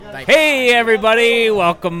Hey, everybody.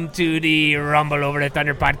 Welcome to the Rumble Over the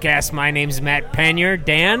Thunder podcast. My name's Matt Pannier.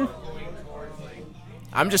 Dan?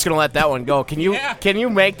 I'm just going to let that one go. Can you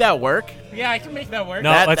make that work? Yeah, I can make that work.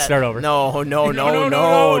 No, let's start over. No.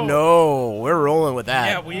 We're rolling with that.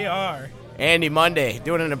 Yeah, we are. Andy Monday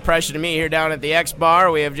doing an impression of me here down at the X Bar.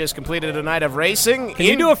 We have just completed a night of racing. Can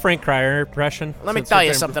you do a Frank Cryer impression? Let me tell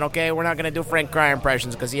you something, okay? We're not going to do Frank Cryer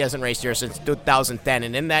impressions because he hasn't raced here since 2010.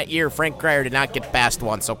 And in that year, Frank Cryer did not get passed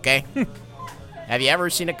once, okay? Have you ever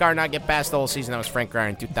seen a car not get passed the whole season? That was Frank Cryer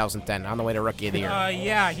in 2010 on the way to Rookie of the Year.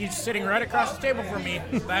 Yeah, he's sitting right across the table from me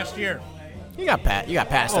last year. You got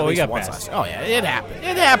passed at least once last year. Oh, yeah, it happened.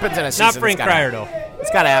 It happens in a season. Not Frank Cryer, though. It's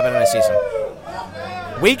got to happen in a season.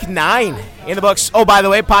 Week 9 in the books. Oh, by the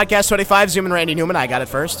way, Podcast 25, Zoom and Randy Newman. I got it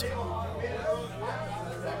first.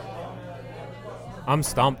 I'm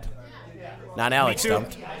stumped. Not Alex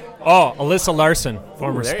stumped. Oh, Alyssa Larson,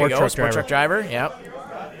 former sport truck driver. Yep.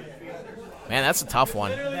 Man, that's a tough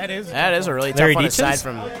one. That is a really tough one. Aside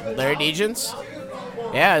from Larry Degens.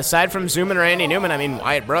 Yeah, aside from Zoom and Randy Newman, I mean,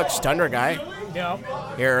 Wyatt Brooks, Tundra guy.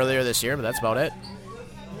 Yep. Here earlier this year, but that's about it.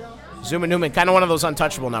 Zoom and Newman, kind of one of those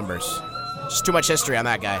untouchable numbers. Just too much history on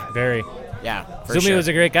that guy. Very. Yeah, for Zoomy sure. was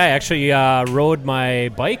a great guy. Actually, rode my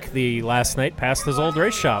bike the last night past his old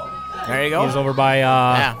race shop. There you go. He's over by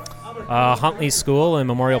Huntley School and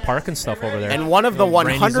Memorial Park and stuff over there. And one of the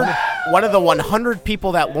 100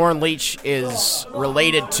 people that Lauren Leach is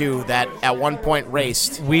related to that at one point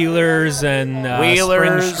raced. Wheelers and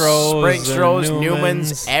Springstrows,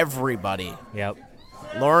 Newmans, everybody. Yep.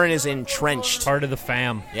 Lauren is entrenched. Part of the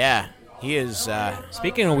fam. Yeah, he is.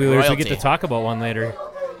 Speaking of Wheelers, royalty. we get to talk about one later.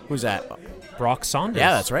 Who's that? Brock Saunders.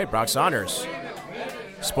 Yeah, that's right, Brock Saunders.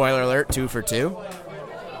 Spoiler alert, 2 for 2.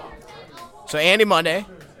 So Andy Monday,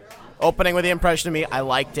 opening with the impression of me. I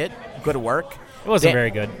liked it. Good work. It wasn't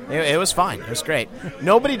very good. It was fine. It was great.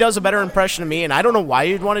 Nobody does a better impression of me, and I don't know why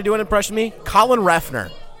you'd want to do an impression of me. Colin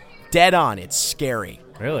Reffner. Dead on. It's scary.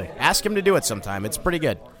 Really? Ask him to do it sometime. It's pretty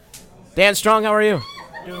good. Dan Strong, how are you?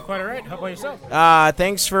 Doing quite all right. How about yourself?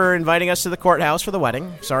 Thanks for inviting us to the courthouse for the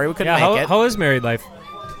wedding. Sorry we couldn't make it. How is married life?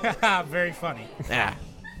 Very funny. Yeah.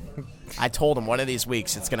 I told him one of these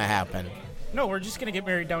weeks it's going to happen. No, we're just going to get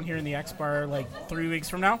married down here in the X Bar like 3 weeks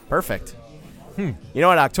from now. Perfect. You know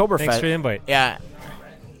what, Oktoberfest. Thanks for the invite. Yeah.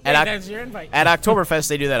 That's your invite. At Oktoberfest,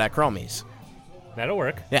 they do that at Chromie's. That'll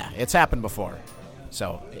work. Yeah, it's happened before.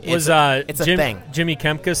 So it's a thing. Jimmy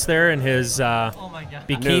Kemkus there in his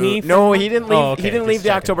bikini? No, he didn't leave. Oh, okay. He didn't leave the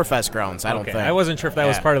checking. Oktoberfest grounds. I don't think. I wasn't sure if that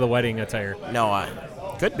was part of the wedding attire. No,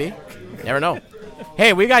 could be. Never know.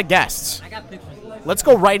 Hey, we got guests. Let's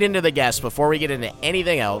go right into the guests before we get into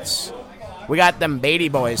anything else. We got them Beattie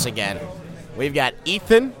boys again. We've got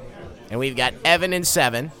Ethan, and we've got Evan and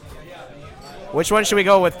Seven. Which one should we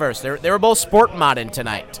go with first? They were both sport modding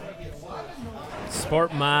tonight.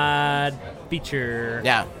 Sport mod feature.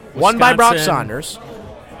 Yeah. Wisconsin One by Brock Saunders.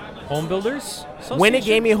 Home Builders Association?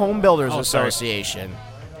 Winnegamie Home Builders sorry. Association.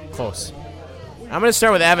 Close. I'm going to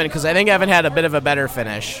start with Evan because I think Evan had a bit of a better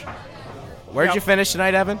finish. Where'd you finish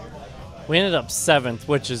tonight, Evan? We ended up 7th,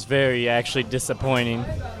 which is very actually disappointing.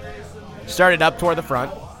 Started up toward the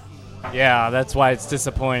front. Yeah, that's why it's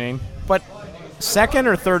disappointing. But second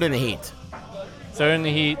or third in the heat? 3rd in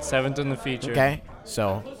the heat, 7th in the feature. Okay,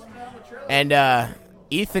 so. And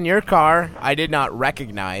Ethan, your car, I did not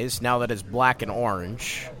recognize now that it's black and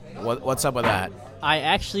orange. What's up with that? I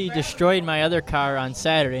actually destroyed my other car on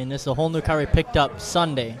Saturday, and this is a whole new car we picked up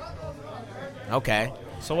Sunday. Okay.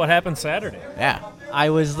 So what happened Saturday? Yeah.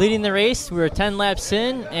 I was leading the race. We were 10 laps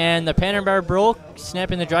in, and the panel bar broke,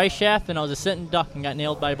 snapping the drive shaft, and I was a sitting duck and got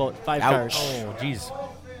nailed by about 5 cars. Oh, jeez.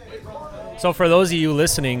 So for those of you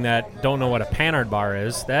listening that don't know what a panhard bar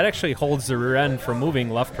is, that actually holds the rear end from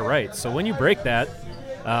moving left to right. So when you break that,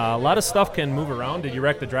 a lot of stuff can move around. Did you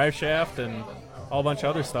wreck the drive shaft and a whole bunch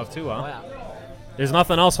of other stuff too, huh? Oh, yeah. There's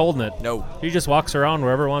nothing else holding it. No. He just walks around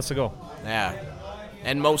wherever he wants to go. Yeah.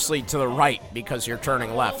 And mostly to the right because you're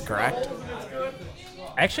turning left, correct?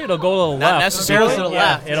 Actually, it'll go to the Not left. necessarily? To the Yeah,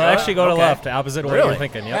 left. it'll actually go to the Okay. left, opposite of what Really? you're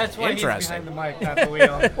thinking. Yep. That's why he's Interesting. behind the mic, not the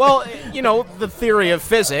wheel. Well, you know, the theory of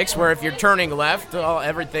physics where if you're turning left,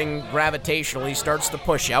 everything gravitationally starts to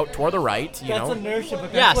push out toward the right, you know. inertia.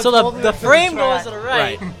 But Yeah, so the frame goes to the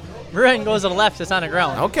right, rear end goes to the left, it's on the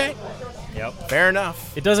ground. Okay. Yep. Fair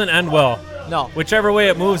enough. It doesn't end well. No. Whichever way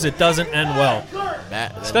it moves, it doesn't end well.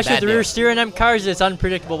 Especially with the rear steer in them cars, it's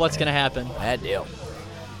unpredictable what's going to happen. Bad deal.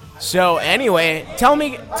 So anyway, tell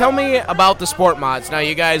me about the sport mods. Now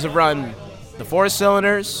you guys have run the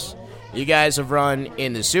 4-cylinders. You guys have run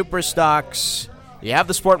in the super stocks. You have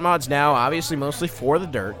the sport mods now, obviously mostly for the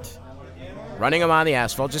dirt. Running them on the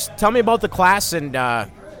asphalt. Just tell me about the class and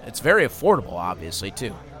It's very affordable, obviously,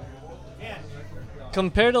 too.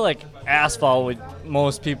 Compared to like asphalt, which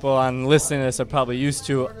most people on listening to this are probably used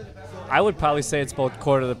to, I would probably say it's about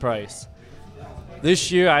quarter the price.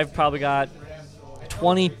 This year, I've probably got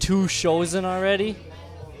 22 shows in already.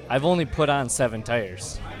 I've only put on 7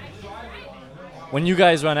 tires. When you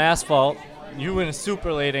guys run asphalt, you in a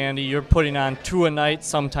super late, Andy, you're putting on 2 a night,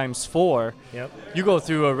 sometimes 4. Yep. You go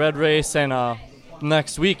through a red race and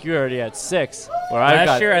next week you're already at 6.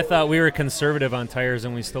 Last year I thought we were conservative on tires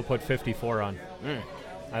and we still put 54 on.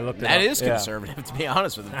 I looked it up. That is conservative, to be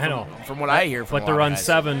honest with you. I know. From what I hear from But to run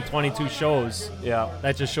 22 shows, Yeah.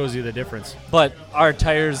 that just shows you the difference. But our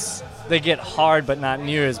tires, they get hard but not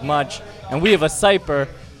near as much. And we have a siper.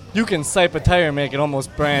 You can sipe a tire and make it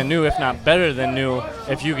almost brand new, if not better than new,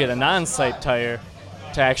 if you get a non-sipe tire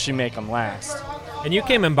to actually make them last. And you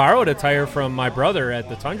came and borrowed a tire from my brother at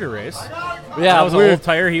the Tundra race. Yeah, that was an old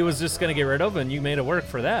tire he was just going to get rid of, and you made it work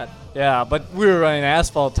for that. Yeah, but we were running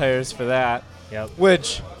asphalt tires for that. Yep.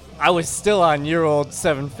 Which I was still on year-old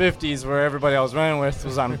 750s where everybody I was running with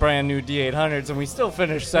was on brand new D800s, and we still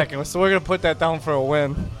finished second. So we're going to put that down for a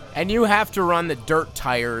win. And you have to run the dirt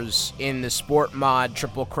tires in the Sport Mod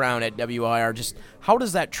Triple Crown at WIR. Just how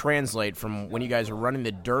does that translate from when you guys are running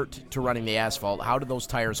the dirt to running the asphalt? How do those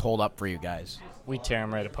tires hold up for you guys? We tear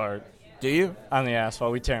them right apart. Do you? On the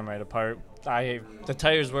asphalt, we tear them right apart. The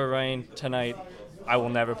tires we're running tonight, I will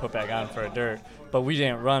never put back on for a dirt. But we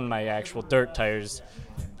didn't run my actual dirt tires.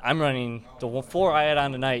 I'm running the 4 I had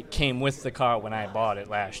on tonight came with the car when I bought it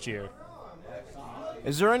last year.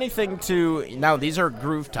 Is there anything to, now these are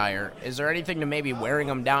groove tire, is there anything to maybe wearing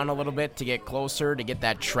them down a little bit to get closer, to get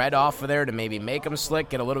that tread off of there, to maybe make them slick,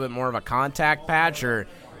 get a little bit more of a contact patch, or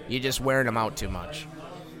you just wearing them out too much?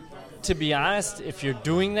 To be honest, if you're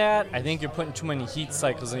doing that, I think you're putting too many heat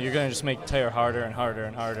cycles and you're going to just make the tire harder and harder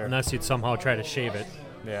and harder. Unless you'd somehow try to shave it.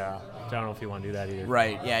 Yeah. I don't know if you want to do that either.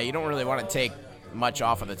 Right, yeah, you don't really want to take much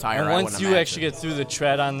off of the tire. And I once wouldn't you imagine. actually get through the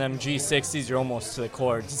tread on them G60s, you're almost to the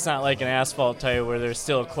cords. It's not like an asphalt tire where there's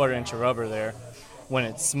still a 1/4 inch of rubber there when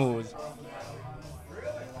it's smooth.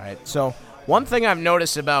 All right, so one thing I've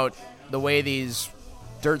noticed about the way these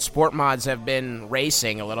dirt sport mods have been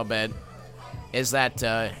racing a little bit is that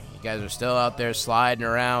you guys are still out there sliding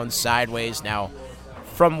around sideways. Now,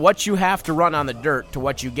 from what you have to run on the dirt to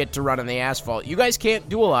what you get to run on the asphalt, you guys can't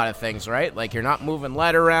do a lot of things, right? Like you're not moving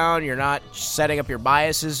lead around, you're not setting up your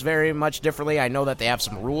biases very much differently. I know that they have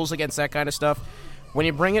some rules against that kind of stuff. When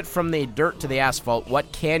you bring it from the dirt to the asphalt,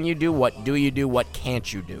 what can you do, what do you do, what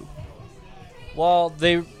can't you do? Well,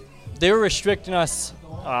 they were restricting us.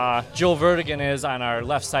 Joe Vertigan is on our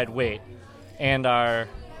left side weight, and our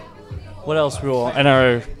what else rule?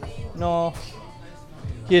 And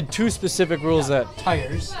he had 2 specific rules that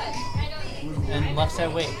Tires and left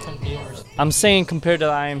side weight couldn't be over. I'm saying compared to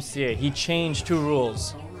the IMCA, he changed 2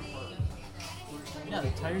 rules, Yeah, the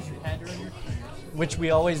tires you had to run your which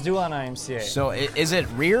we always do on IMCA. So is it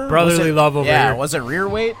rear? Brotherly love over yeah, here. was it rear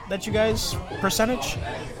weight that you guys percentage?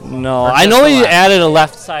 No, Or I just know the he left? added a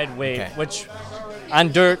left side weight, Okay. which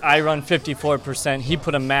on dirt I run 54%. He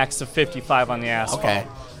put a max of 55 on the asphalt, Okay.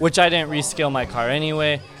 which I didn't rescale my car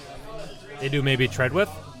anyway. They do maybe tread width?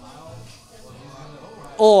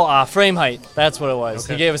 Oh, frame height. That's what it was.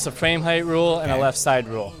 Okay. He gave us a frame height rule and a Okay. left side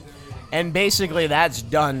rule. And basically that's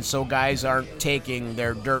done so guys aren't taking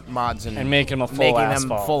their dirt mods and making them a full making asphalt.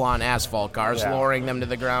 them full-on asphalt cars, Yeah. lowering them to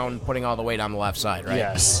the ground, putting all the weight on the left side, right?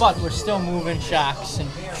 Yes. But we're still moving shocks and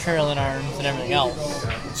trailing arms and everything else.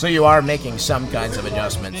 So you are making some kinds of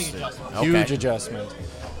adjustments. Big adjustment. Okay. Huge adjustment.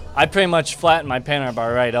 I pretty much flattened my panel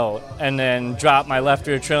bar right out and then dropped my left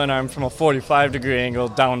rear trailing arm from a 45-degree angle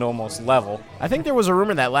down to almost level. I think there was a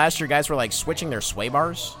rumor that last year guys were like switching their sway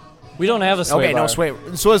bars. We don't have a sway Okay, bar. no sway.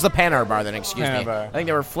 So is the Panar bar then, excuse Panar me. bar. I think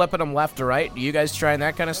they were flipping them left to right. Do you guys trying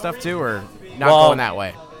that kind of stuff too, or not Well, going that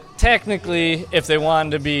way? Technically, if they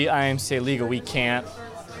wanted to be IMCA legal, we can't.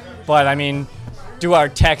 But, I mean, do our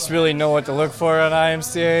techs really know what to look for on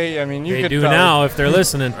IMCA? I mean, you They could do uh, probably- now if they're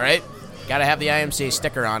listening. Right? Got to have the IMCA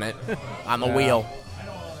sticker on it, on the Yeah. wheel.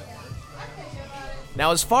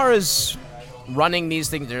 Now, as far as running these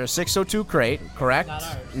things, they're a 602 crate, correct? Not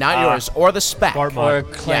ours. Not yours, or the spec. Sport mod. Or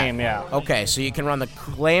claim, yeah. Okay, so you can run the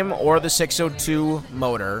claim or the 602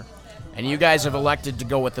 motor, and you guys have elected to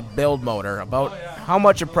go with the build motor. About how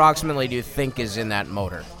much approximately do you think is in that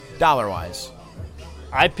motor, dollar-wise?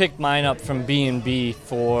 I picked mine up from B&B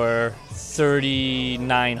for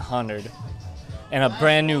 $3,900. And a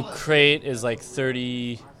brand new crate is like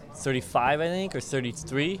 35, I think, or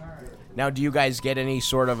 33. Now, do you guys get any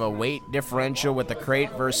sort of a weight differential with the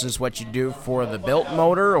crate versus what you do for the built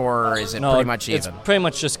motor, or is it pretty much even? It's pretty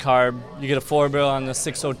much just carb. You get a 4-barrel on the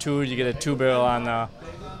 602, you get a 2-barrel on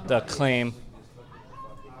the claim.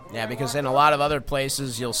 Yeah, because in a lot of other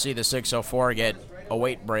places, you'll see the 604 get a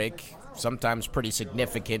weight break, sometimes pretty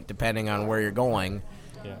significant depending on where you're going.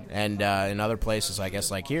 Yeah. And in other places, I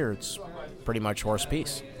guess like here, it's pretty much horse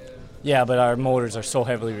piece. Yeah, but our motors are so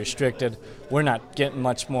heavily restricted. We're not getting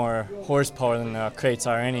much more horsepower than the crates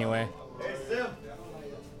are anyway.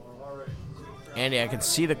 Andy, I can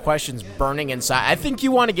see the questions burning inside. I think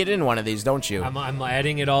you want to get in one of these, don't you? I'm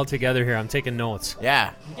adding it all together here. I'm taking notes.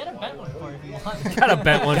 Yeah. Get a bent one for it if you want. Got a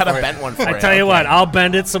bent one. Got a for it. bent one for I it, tell you okay. what, I'll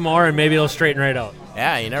bend it some more and maybe it'll straighten right out.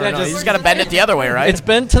 Yeah, you never Yeah, know. just- You just got to bend it the other way, right? It's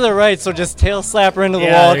bent to the right, so just tail slap her into the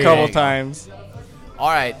Yeah, wall there a couple you go. times. All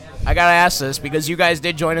right, I got to ask this because you guys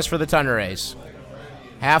did join us for the Tundra race.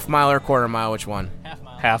 Half mile or quarter mile, which one?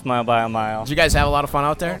 Half mile by a mile. Did you guys have a lot of fun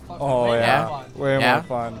out there? Oh, yeah. Way Yeah? more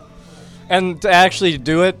fun. And to actually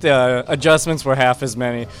do it, the adjustments were half as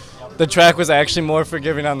many. The track was actually more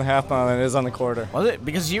forgiving on the half mile than it is on the quarter. Was it?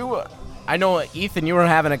 Because I know, Ethan, you were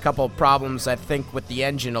having a couple of problems, I think, with the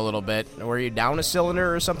engine a little bit. Were you down a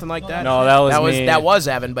cylinder or something like that? No, that was me. That was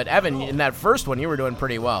Evan. But Evan, in that first one, you were doing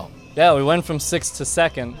pretty well. Yeah, we went from 6th to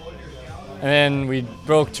 2nd, and then we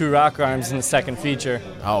broke 2 rocker arms in the second feature.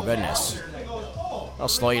 Oh, goodness. I'll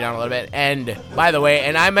slow you down a little bit. And, by the way,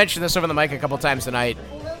 and I mentioned this over the mic a couple times tonight,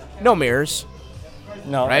 no mirrors.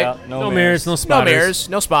 No, Right? yeah, No mirrors, no No spotters. mirrors,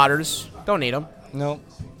 no spotters. Don't need them. No.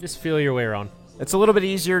 Just feel your way around. It's a little bit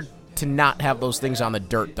easier to not have those things on the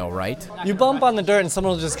dirt, though, right? You bump on the dirt and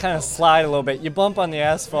someone will just kind of slide a little bit. You bump on the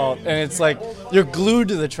asphalt and it's like you're glued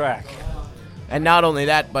to the track. And not only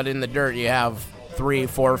that, but in the dirt you have 3,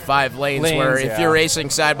 4, 5 lanes where if yeah. you're racing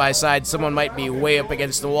side by side, someone might be way up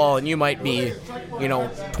against the wall and you might be,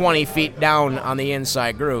 20 feet down on the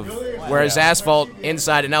inside groove. Whereas asphalt,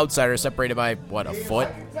 inside and outside, are separated by, what, a foot,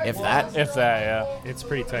 if that? If that, yeah. It's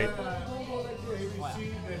pretty tight.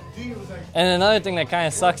 And another thing that kind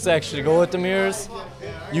of sucks to actually go with the mirrors,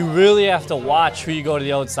 you really have to watch who you go to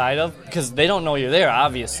the outside of because they don't know you're there,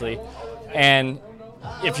 obviously. And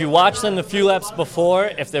if you watch them the few laps before,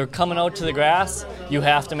 if they're coming out to the grass, you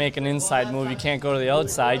have to make an inside move. You can't go to the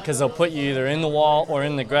outside because they'll put you either in the wall or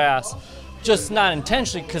in the grass, just not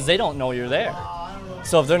intentionally because they don't know you're there.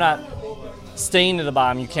 So if they're not staying to the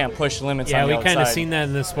bottom, you can't push limits Yeah, on the we outside. kind of seen that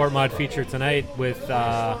in the Sport Mod feature tonight with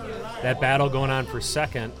that battle going on for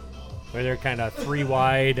second, where they're kind of 3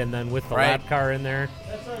 wide and then with the Right. lap car in there.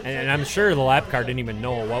 And I'm sure the lap car didn't even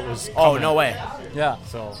know what was coming. Oh, no way. Yeah,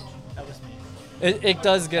 So it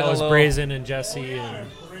does get that a was little... Brazen and Jesse and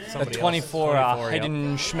The somebody 24, else. 24,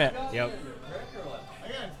 Hayden Schmidt. Yep.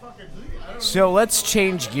 So let's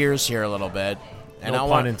change gears here a little bit. And No I pun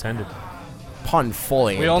want intended. pun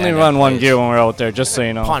fully We only intended, run one please. gear when we're out there, just so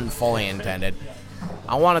you know. Pun fully intended.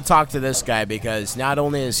 I want to talk to this guy because not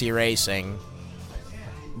only is he racing,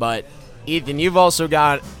 but Ethan, you've also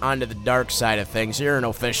got onto the dark side of things. You're an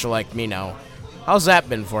official like me now. How's that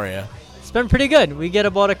been for you? It's been pretty good. We get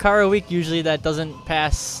about a car a week usually that doesn't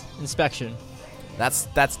pass inspection. That's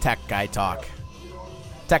tech guy talk.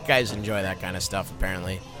 Tech guys enjoy that kind of stuff,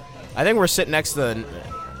 apparently. I think we're sitting next to the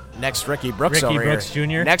next Ricky Brooks Ricky over Brooks here.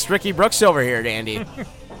 Jr.? Next Ricky Brooks over here, Andy.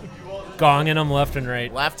 Gonging them left and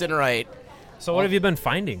right. Left and right. So what have you been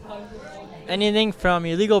finding? Anything from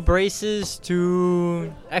illegal braces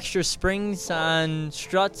to extra springs on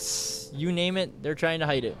struts, you name it, they're trying to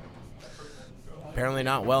hide it. Apparently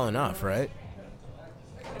not well enough, right?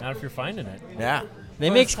 Not if you're finding it. Yeah. They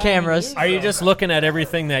mix cameras. Are you just looking at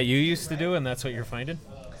everything that you used to do and that's what you're finding?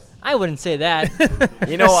 I wouldn't say that.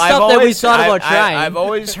 You know, Stuff I've that we always thought about trying. I've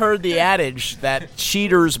always heard the adage that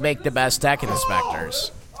cheaters make the best tech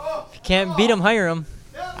inspectors. If you can't beat them, hire them.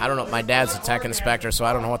 I don't know. My dad's a tech inspector, so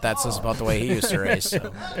I don't know what that says about the way he used to race.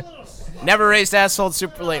 So. Never raced asphalt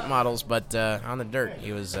super late models, but on the dirt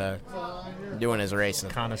he was doing his racing.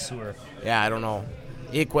 Connoisseur. Yeah, I don't know.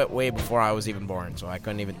 He quit way before I was even born, so I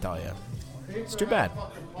couldn't even tell you. It's too bad.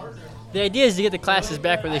 The idea is to get the classes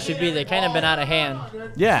back where they should be. They've kind of been out of hand.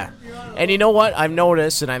 Yeah. And you know what? I've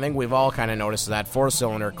noticed, and I think we've all kind of noticed, that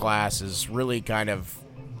 4-cylinder class has really kind of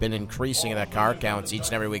been increasing in that car counts each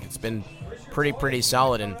and every week. It's been pretty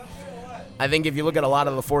solid. And I think if you look at a lot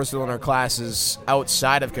of the 4-cylinder classes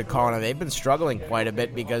outside of Kaukauna, they've been struggling quite a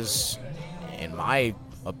bit because, in my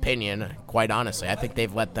opinion, quite honestly, I think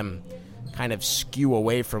they've let them kind of skew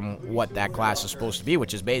away from what that class is supposed to be,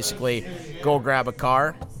 which is basically go grab a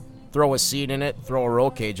car, throw a seat in it, throw a roll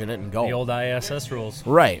cage in it, and go. The old ISS rules.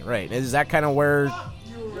 Right. Is that kind of where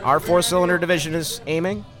our 4-cylinder division is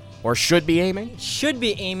aiming? Or should be aiming? Should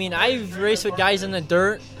be aiming. I've raced with guys in the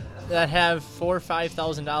dirt that have $4,000 or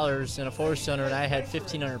 $5,000 in a 4-cylinder, and I had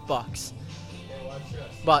 $1,500.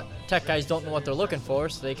 But tech guys don't know what they're looking for,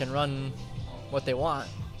 so they can run what they want.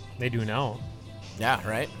 They do now. Yeah,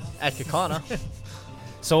 right. At Kaukauna.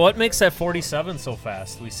 So what makes that 47 so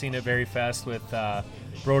fast? We've seen it very fast with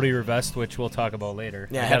Brody Revest, which we'll talk about later.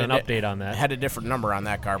 Yeah, I had an update on that. Had a different number on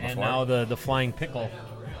that car before. And now the Flying Pickle.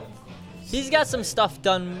 He's got some stuff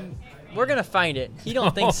done. We're going to find it. He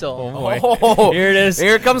don't think so. Oh, boy. Oh, Here it is.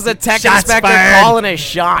 Here comes the tech Shots inspector fired. calling a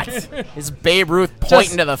shot. It's Babe Ruth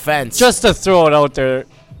pointing to the fence. Just to throw it out there,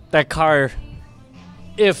 that car,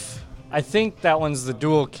 I think that one's the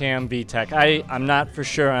dual cam VTEC. I'm not for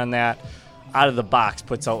sure on that. Out of the box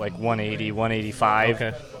puts out like 180, 185.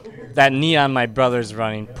 Okay. That Neon my brother's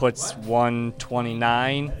running puts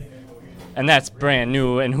 129, and that's brand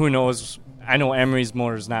new. And who knows? I know Emery's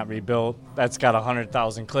motor's not rebuilt. That's got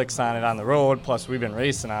 100,000 clicks on it on the road. Plus, we've been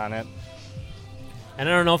racing on it. And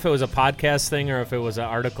I don't know if it was a podcast thing or if it was an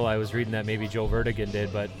article I was reading that maybe Joe Vertigan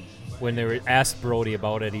did, but when they were asked Brody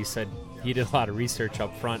about it, he said he did a lot of research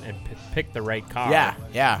up front and picked the right car.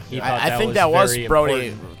 Yeah. He thought I think that was very Brody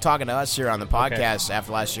important. talking to us here on the podcast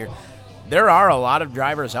after last year. There are a lot of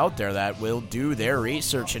drivers out there that will do their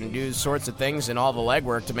research and do sorts of things and all the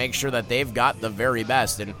legwork to make sure that they've got the very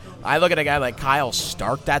best. And I look at a guy like Kyle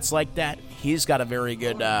Stark that's like that. He's got a very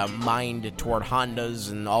good mind toward Hondas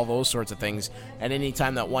and all those sorts of things. And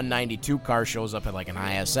anytime that 192 car shows up at like an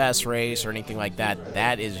ISS race or anything like that,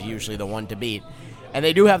 that is usually the one to beat. And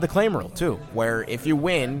they do have the claim rule, too, where if you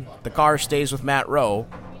win, the car stays with Matt Rowe,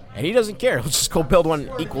 and he doesn't care. He'll just go build one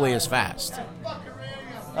equally as fast.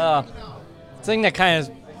 Thing that kind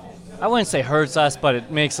of, I wouldn't say hurts us, but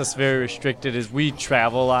it makes us very restricted is we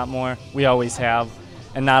travel a lot more. We always have,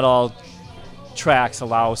 and not all tracks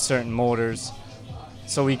allow certain motors.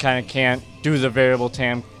 So we kind of can't do the variable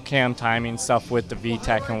cam timing stuff with the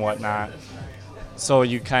VTEC and whatnot. So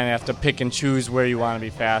you kind of have to pick and choose where you want to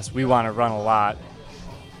be fast. We want to run a lot.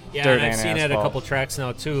 Yeah, Dirt and I've and seen it at a asphalt. couple tracks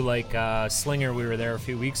now, too. Like Slinger, we were there a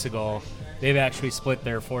few weeks ago. They've actually split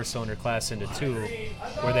their 4-cylinder class into two,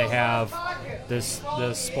 where they have the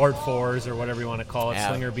Sport 4s or whatever you want to call it,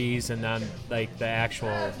 Slinger Bs, and then like the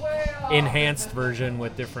actual enhanced version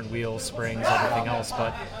with different wheels, springs, everything else.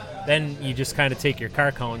 But then you just kind of take your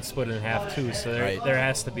car count and split it in half, too. So there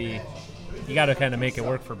has to be, you got to kind of make it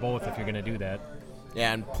work for both if you're going to do that.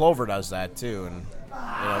 Yeah, and Plover does that, too.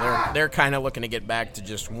 And they're kind of looking to get back to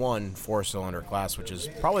just one 4-cylinder class, which is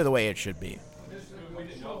probably the way it should be.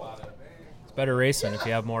 It's better racing if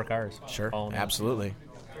you have more cars. Sure, absolutely.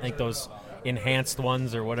 I think those enhanced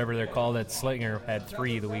ones or whatever they're called at Slinger had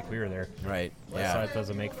 3 the week we were there. Right, So yeah. that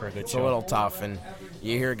doesn't make for a good It's show. a little tough, and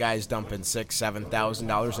you hear guys dumping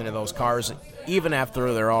 $6,000-$7,000 into those cars, even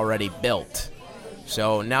after they're already built.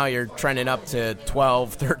 So now you're trending up to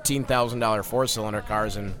 $12,000, $13,000 4-cylinder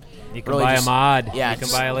cars, and You can really buy just- a mod. Yeah, You can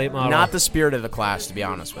it's buy a late model. Not the spirit of the class, to be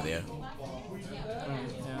honest with you.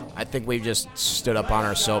 I think we've just stood up on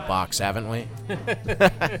our soapbox, haven't we?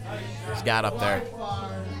 Just got up there.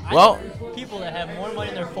 Well, People that have more money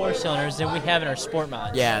in their 4-cylinders than we have in our sport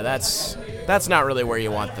mods. yeah, that's not really where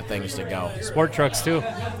you want the things to go. Sport trucks, too.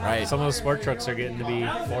 Right. Some of those sport trucks are getting to be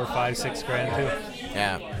 $4, $5, $6 grand, too.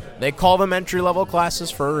 Yeah. They call them entry-level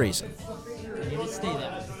classes for a reason. They need to stay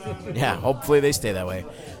that way. Yeah, hopefully they stay that way.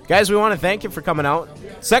 Guys, we want to thank you for coming out.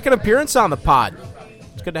 Second appearance on the pod.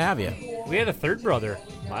 It's good to have you. We had a third brother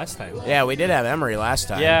last time. Yeah, we did have Emery last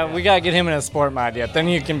time. Yeah, we got to get him in a sport mod yet. Then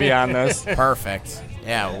you can be on this. Perfect.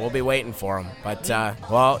 Yeah, we'll be waiting for him. But,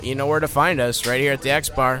 well, you know where to find us, right here at the X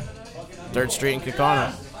Bar, 3rd Street in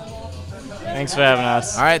Kaukauna. Thanks for having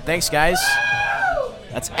us. All right, thanks, guys.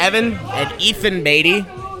 That's Evan and Ethan Beattie,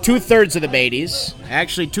 2/3 of the Beatties.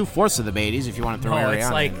 Actually, 2/4 of the Beatties, if you want to throw Oh, Ariana it's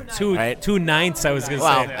in, like two right? 2/9, I was going to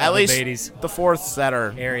Well, say. at least Beatties. the 4ths that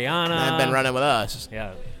are Ariana. have been running with us.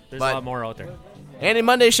 Yeah, there's But- a lot more out there. Andy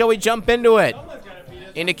Monday, shall we jump into it?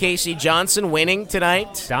 Into Casey Johnson winning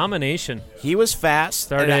tonight. Domination. He was fast.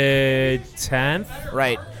 Started 10th.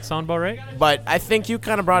 Right. Sound about right? But I think you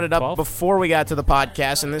kind of brought it up 12? before we got to the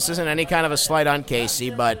podcast, and this isn't any kind of a slight on Casey,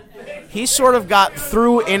 but he sort of got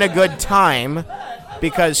through in a good time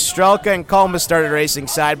because Strelka and Kulma started racing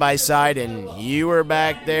side by side, and you were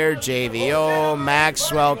back there, JVO,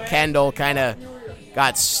 Maxwell, Kendall kind of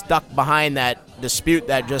got stuck behind that dispute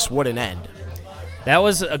that just wouldn't end. That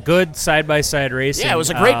was a good side-by-side racing. Yeah, it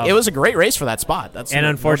was a great race for that spot. That's And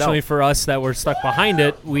no unfortunately doubt. for us that were stuck behind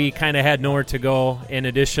it, we kind of had nowhere to go. In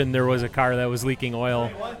addition, there was a car that was leaking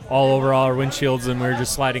oil all over all our windshields, and we were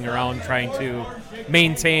just sliding around trying to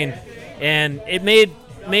maintain. And it made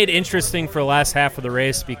made interesting for the last half of the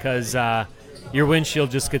race because your windshield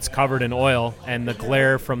just gets covered in oil, and the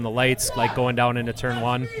glare from the lights, like going down into turn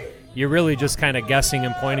 1, you're really just kind of guessing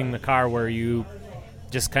and pointing the car where you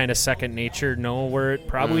just kind of second nature know where it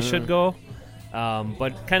probably should go.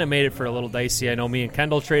 But kind of made it for a little dicey. I know me and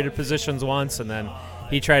Kendall traded positions once, and then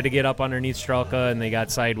he tried to get up underneath Strelka, and they got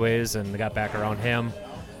sideways, and they got back around him.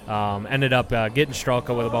 Ended up getting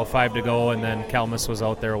Strelka with about 5 to go, and then Kalmus was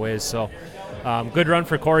out there a ways. So good run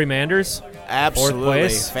for Corey Manders. Absolutely. Fourth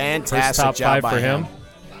place. Fantastic First top job 5 by for him.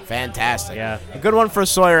 Fantastic. Yeah. A good one for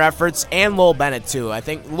Sawyer Efforts and Lowell Bennett, too. I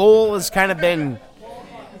think Lowell has kind of been,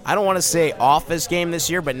 I don't want to say off his game this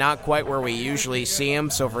year, but not quite where we usually see him.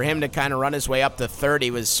 So for him to kind of run his way up to third,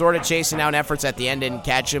 he was sort of chasing down Efforts at the end, didn't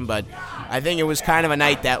catch him, but I think it was kind of a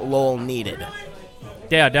night that Lowell needed.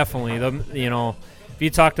 Yeah, definitely. If you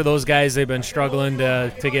talk to those guys, they've been struggling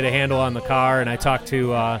to get a handle on the car, and I talked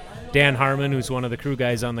to Dan Harmon, who's one of the crew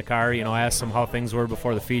guys on the car. I asked him how things were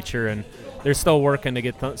before the feature, and they're still working to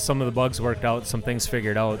get some of the bugs worked out, some things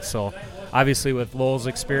figured out. So obviously with Lowell's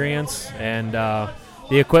experience and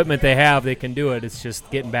the equipment they have, they can do it. It's just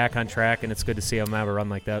getting back on track, and it's good to see them have a run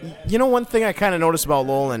like that. One thing I kind of noticed about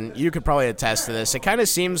Lowell, and you could probably attest to this, it kind of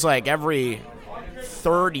seems like every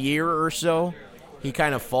third year or so, he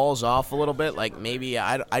kind of falls off a little bit. Like maybe,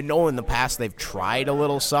 I know in the past they've tried a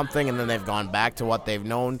little something, and then they've gone back to what they've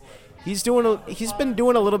known. He's been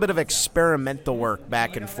doing a little bit of experimental work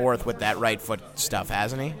back and forth with that right foot stuff,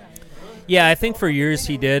 hasn't he? Yeah, I think for years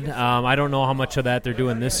he did. I don't know how much of that they're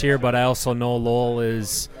doing this year, but I also know Lowell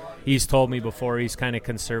he's told me before he's kind of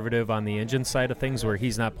conservative on the engine side of things, where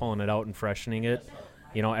he's not pulling it out and freshening it,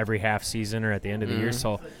 every half season or at the end of the year.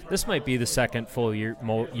 So this might be the second full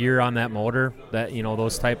year on that motor, that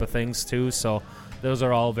those type of things too. So those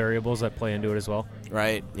are all variables that play into it as well.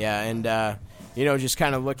 Right. Yeah, and just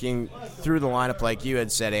kind of looking through the lineup, like you had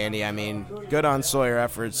said, Andy. I mean, good on Sawyer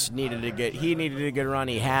Efforts. He needed a good run.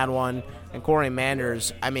 He had one. And Corey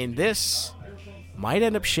Manders. I mean, this might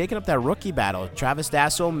end up shaking up that rookie battle. Travis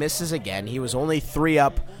Dasso misses again. He was only 3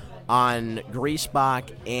 up on Griesbach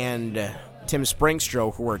and Tim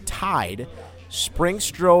Springstroh, who were tied.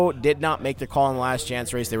 Springstroh did not make the call in the last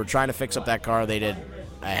chance race. They were trying to fix up that car. They did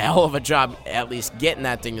a hell of a job at least getting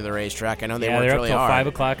that thing to the racetrack. I know they worked really hard. They're up till 5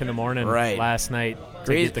 o'clock in the morning last night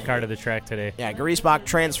to get the car to the track today. Yeah, Griesbach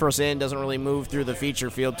transfers in, doesn't really move through the feature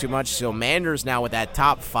field too much. So Manders now with that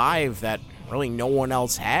top 5 that really no one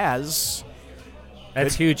else has.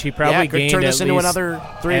 That's huge. He probably gained turn this into another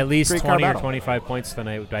at least 20 or 25 points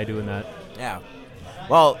tonight by doing that. Yeah.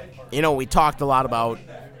 Well, we talked a lot about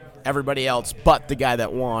everybody else but the guy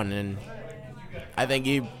that won, and I think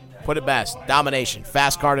he put it best. Domination.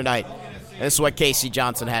 Fast car tonight. And this is what Casey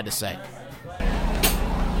Johnson had to say.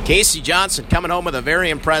 Casey Johnson coming home with a very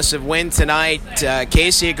impressive win tonight.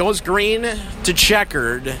 Casey, it goes green to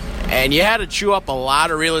checkered, and you had to chew up a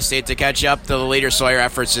lot of real estate to catch up to the leader Sawyer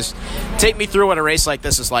Efforts. Just take me through what a race like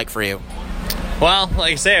this is like for you. Well,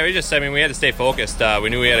 like I say, we had to stay focused. We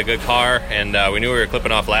knew we had a good car, and we knew we were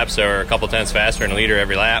clipping off laps that were a couple tenths faster than a leader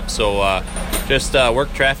every lap. So just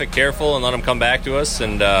work traffic careful and let them come back to us,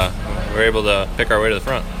 and we're able to pick our way to the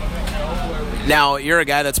front. Now, you're a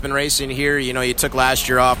guy that's been racing here. You took last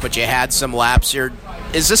year off, but you had some laps here.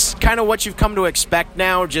 Is this kind of what you've come to expect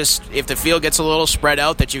now, just if the field gets a little spread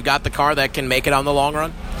out, that you've got the car that can make it on the long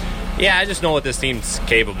run? Yeah, I just know what this team's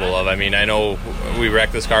capable of. I mean, I know we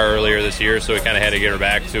wrecked this car earlier this year, so we kind of had to get her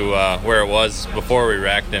back to where it was before we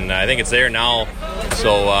wrecked, and I think it's there now.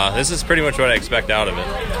 So this is pretty much what I expect out of it.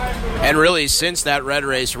 And really, since that red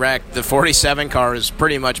race wreck, the 47 car has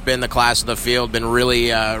pretty much been the class of the field, been really,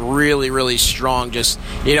 really strong. Just,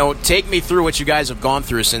 take me through what you guys have gone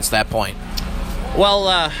through since that point.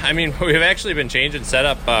 Well, we've actually been changing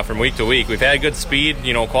setup from week to week. We've had good speed,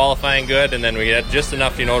 qualifying good, and then we had just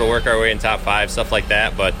enough, to work our way in top 5, stuff like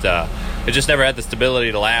that. But it just never had the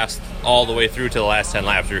stability to last all the way through to the last 10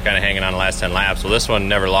 laps. We were kind of hanging on the last 10 laps. So this one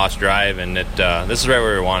never lost drive, and this is right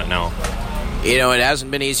where we want it now. It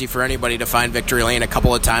hasn't been easy for anybody to find victory lane a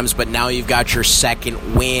couple of times, but now you've got your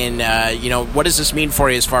second win. What does this mean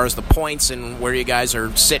for you as far as the points and where you guys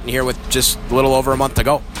are sitting here with just a little over a month to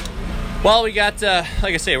go? Well, we got,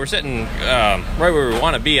 like I say, we're sitting right where we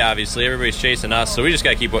want to be, obviously. Everybody's chasing us, so we just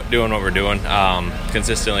got to keep doing what we're doing,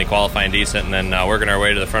 consistently qualifying decent, and then working our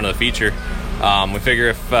way to the front of the feature. We figure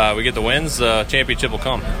if we get the wins, the championship will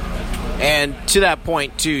come. And to that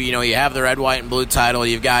point, too, you have the red, white, and blue title.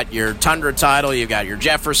 You've got your Tundra title. You've got your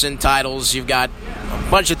Jefferson titles. You've got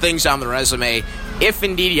a bunch of things on the resume. If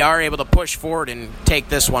indeed you are able to push forward and take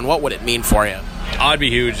this one, what would it mean for you? Oh, it'd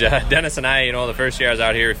be huge. Dennis and I, the first year I was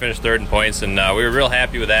out here, we finished third in points, and we were real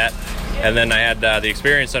happy with that. And then I had the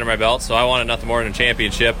experience under my belt, so I wanted nothing more than a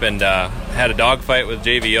championship, and had a dogfight with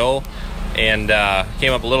JVO, and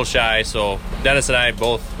came up a little shy. So Dennis and I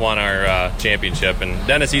both won our championship. And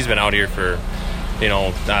Dennis, he's been out here for,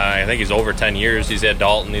 I think he's over 10 years. He's had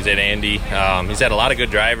Dalton, he's had Andy. He's had a lot of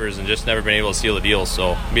good drivers and just never been able to seal the deal.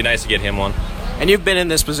 So it'd be nice to get him one. And you've been in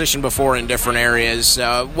this position before in different areas.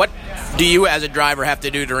 What do you as a driver have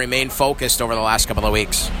to do to remain focused over the last couple of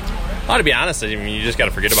weeks? Well, to be honest, I mean, you just got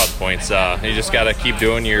to forget about the points. You just got to keep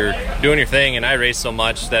doing your thing. And I race so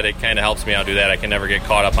much that it kind of helps me out do that. I can never get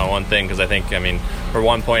caught up on one thing because I think, we're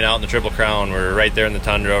 1 point out in the Triple Crown. We're right there in the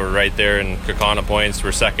Tundra. We're right there in Kaukauna points.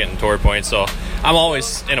 We're second in Tour points. So I'm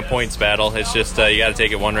always in a points battle. It's just you got to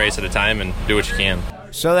take it one race at a time and do what you can.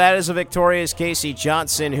 So that is a victorious Casey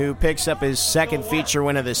Johnson, who picks up his second feature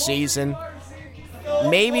win of the season.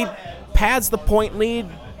 Maybe pads the point lead,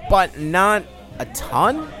 but not a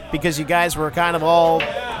ton, because you guys were kind of all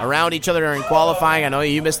around each other during qualifying. I know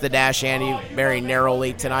you missed the dash, Andy, very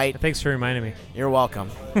narrowly tonight. Thanks for reminding me. You're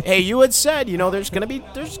welcome. Hey, you had said, there's going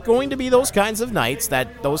to be those kinds of nights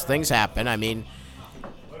that those things happen. I mean,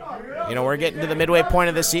 we're getting to the midway point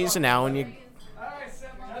of the season now, and you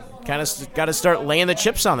kind of got to start laying the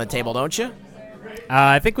chips on the table, don't you?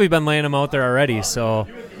 I think we've been laying them out there already. So,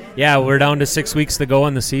 yeah, we're down to 6 weeks to go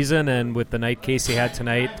in the season, and with the night Casey had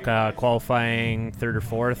tonight, qualifying third or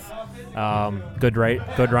fourth, good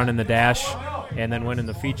run in the dash, and then winning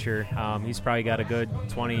the feature. He's probably got a good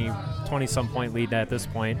 20-some point lead at this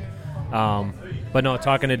point. But no,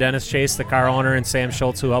 talking to Dennis Chase, the car owner, and Sam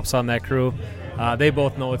Schultz, who helps on that crew, they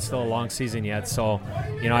both know it's still a long season yet. So,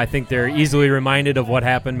 I think they're easily reminded of what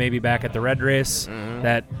happened maybe back at the Red Race,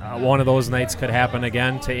 that one of those nights could happen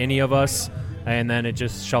again to any of us, and then it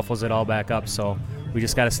just shuffles it all back up. So we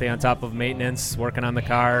just got to stay on top of maintenance, working on the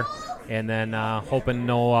car, and then hoping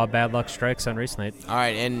no bad luck strikes on race night. All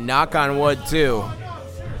right, and knock on wood, too.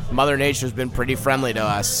 Mother Nature's been pretty friendly to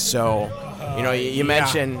us. So, you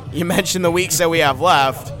mentioned the weeks that we have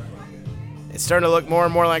left. It's starting to look more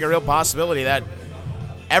and more like a real possibility that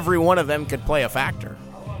every one of them could play a factor.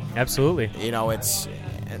 Absolutely.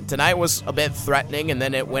 And tonight was a bit threatening, and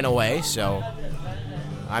then it went away. So,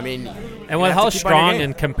 and with how strong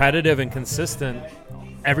and competitive and consistent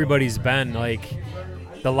everybody's been,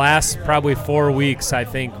 the last probably 4 weeks, I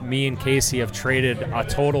think me and Casey have traded a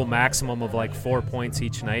total maximum of 4 points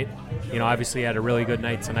each night. Obviously had a really good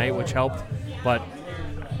night tonight, which helped, but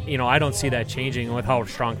I don't see that changing with how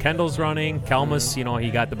strong Kendall's running. Kelmus,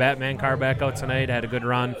 he got the Batman car back out tonight, had a good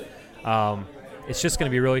run. It's just going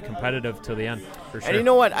to be really competitive till the end, for sure. And you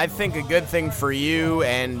know what? I think a good thing for you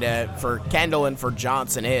and for Kendall and for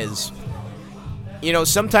Johnson is,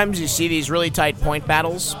 sometimes you see these really tight point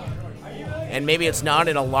battles, and maybe it's not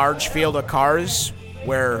in a large field of cars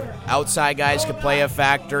where outside guys could play a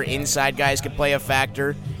factor, inside guys could play a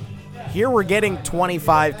factor. Here we're getting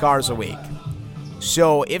 25 cars a week.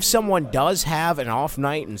 So if someone does have an off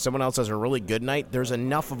night and someone else has a really good night, there's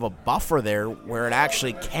enough of a buffer there where it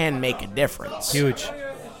actually can make a difference.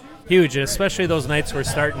 Huge, especially those nights we're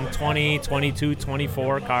starting 20, 22,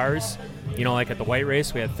 24 cars. Like at the White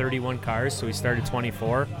Race, we had 31 cars, so we started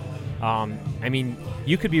 24.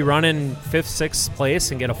 You could be running 5th, 6th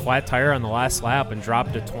place and get a flat tire on the last lap and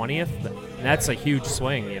drop to 20th. And that's a huge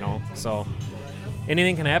swing, So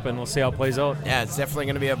anything can happen. We'll see how it plays out. Yeah, it's definitely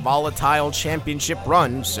going to be a volatile championship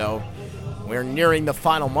run, so we're nearing the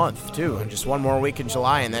final month, too. Just one more week in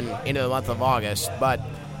July and then into the month of August. But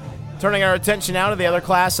turning our attention now to the other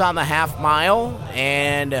class on the half mile,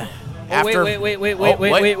 and after...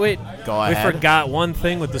 Wait. Go ahead. We forgot one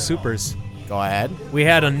thing with the Supers. Go ahead. We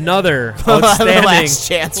had another outstanding last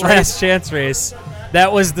chance race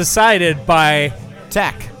that was decided by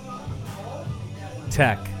Tech.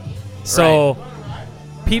 So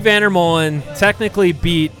Pete Vandermolen technically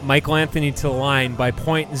beat Michael Anthony to the line by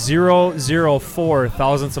 0.004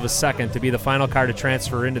 thousandths of a second to be the final car to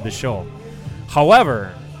transfer into the show.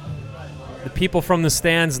 However, the people from the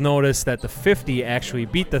stands noticed that the 50 actually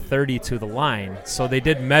beat the 30 to the line, so they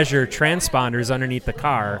did measure transponders underneath the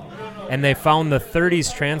car, and they found the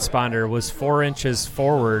 30's transponder was 4 inches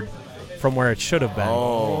forward from where it should have been.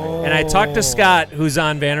 And I talked to Scott, who's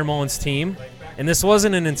on Vandermolen's team, and this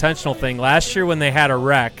wasn't an intentional thing. Last year when they had a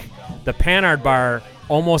wreck, the Panhard bar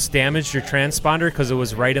almost damaged your transponder because it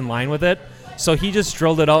was right in line with it. So he just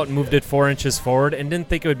drilled it out and moved it 4 inches forward and didn't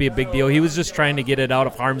think it would be a big deal. He was just trying to get it out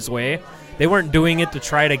of harm's way. They weren't doing it to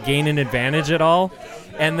try to gain an advantage at all.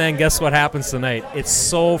 And then guess what happens tonight? It's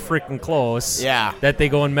so freaking close that they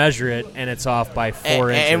go and measure it, and it's off by 4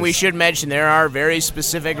 inches. And we should mention there are very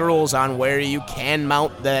specific rules on where you can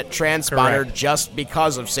mount that transponder just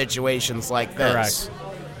because of situations like this.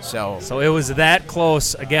 Correct. So it was that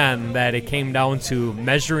close, again, that it came down to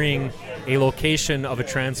measuring a location of a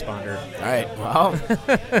transponder. All right,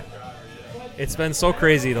 well. It's been so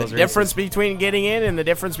crazy, those The races. difference between getting in and the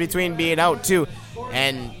difference between being out, too.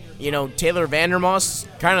 And, Taylor Vandermoss,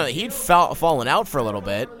 he'd fallen out for a little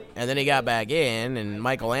bit, and then he got back in, and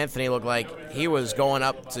Michael Anthony looked like he was going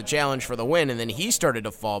up to challenge for the win, and then he started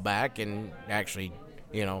to fall back and actually,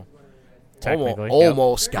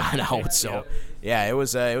 almost got out. So, yeah, it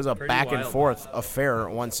was a back and forth affair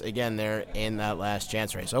once again there in that last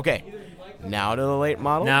chance race. Okay, now to the late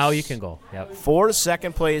models. Now you can go. Yep. 4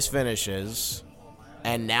 second-place finishes,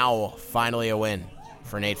 and now finally a win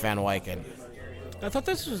for Nate Van Wyken. I thought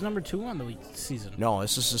this was number 2 on the season. No,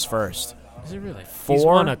 this is his first. Is it really? He's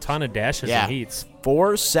won a ton of dashes and heats.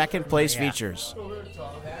 4 second-place features.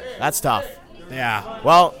 That's tough. Yeah.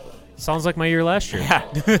 Well, sounds like my year last year. Yeah.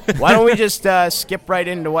 Why don't we just skip right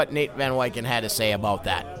into what Nate Van Wyken had to say about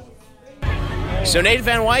that? So Nate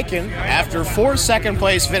Van Wyken, after 4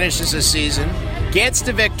 second-place finishes this season, gets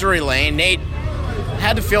to victory lane. Nate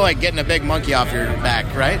had to feel like getting a big monkey off your back,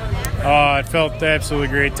 right? Oh, it felt absolutely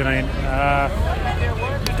great tonight.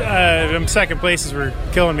 Them second places were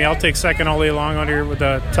killing me. I'll take second all day long out here with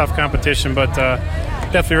a tough competition, but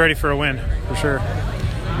definitely ready for a win, for sure.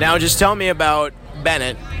 Now just tell me about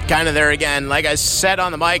Bennett, kind of there again. Like I said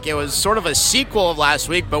on the mic, it was sort of a sequel of last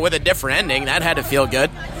week, but with a different ending. That had to feel good.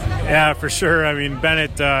 Yeah, for sure. I mean,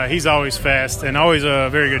 Bennett, he's always fast and always a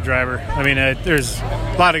very good driver. I mean, there's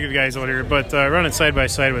a lot of good guys out here, but running side by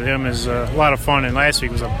side with him is a lot of fun, and last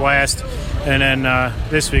week was a blast. And then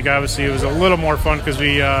this week, obviously, it was a little more fun because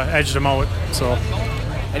we edged him out. So.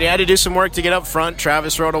 And you had to do some work to get up front.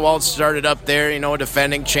 Travis Rodewald started up there,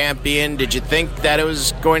 defending champion. Did you think that it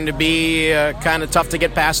was going to be kind of tough to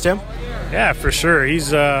get past him? Yeah, for sure.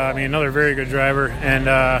 He's, another very good driver and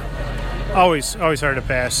always hard to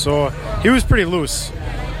pass. So he was pretty loose.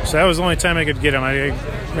 So that was the only time I could get him. I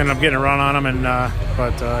ended up getting a run on him,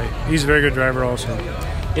 but he's a very good driver also.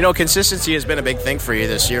 Consistency has been a big thing for you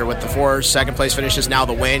this year with the 4 second-place finishes, now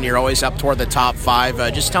the win. You're always up toward the top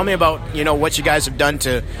 5. Just tell me about, what you guys have done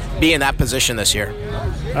to be in that position this year.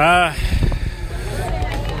 I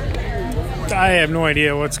have no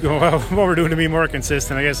idea what we're doing to be more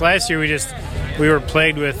consistent. I guess last year we were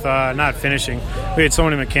plagued with not finishing. We had so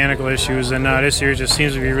many mechanical issues, and this year it just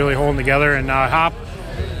seems to be really holding together. And Hop,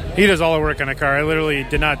 he does all the work on the car. I literally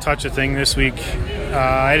did not touch a thing this week.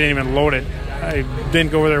 I didn't even load it. I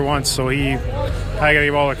didn't go over there once, so I got to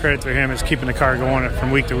give all the credit to him. Is keeping the car going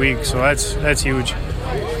from week to week, so that's huge.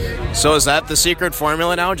 So is that the secret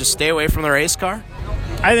formula now? Just stay away from the race car?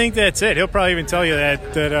 I think that's it. He'll probably even tell you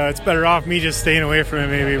that it's better off me just staying away from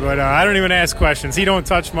him maybe, but I don't even ask questions. He don't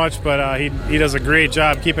touch much, but he does a great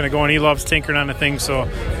job keeping it going. He loves tinkering on the things, so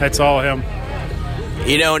that's all him.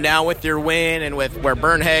 Now with your win and with where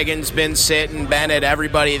Bernhagen's been sitting, Bennett,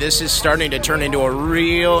 everybody, this is starting to turn into a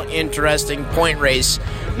real interesting point race.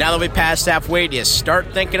 Now that we passed halfway, do you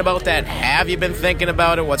start thinking about that? Have you been thinking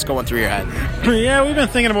about it? What's going through your head? Yeah, we've been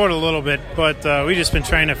thinking about it a little bit, but we've just been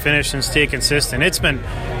trying to finish and stay consistent. It's been,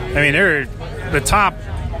 they're the top,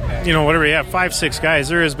 whatever you have, 5-6 guys.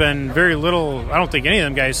 There has been very little. I don't think any of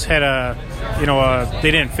them guys had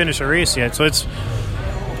they didn't finish a race yet. So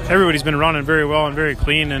everybody's been running very well and very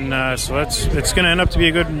clean, and so it's going to end up to be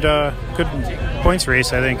a good points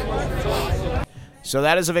race, I think. So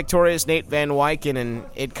that is a victorious Nate Van Wyken, and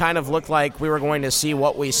it kind of looked like we were going to see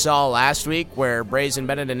what we saw last week, where Brazen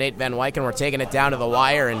Bennett and Nate Van Wyken were taking it down to the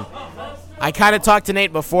wire. And I kind of talked to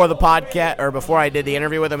Nate before the podcast, or before I did the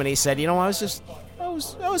interview with him, and he said, I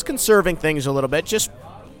was conserving things a little bit, just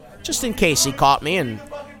in case he caught me.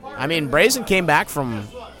 And Brazen came back from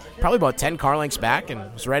probably about 10 car lengths back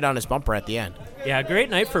and was right on his bumper at the end. Yeah, great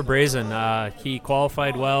night for Brazen. He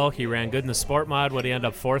qualified well. He ran good in the sport mod. He ended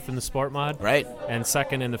up 4th in the sport mod? Right. And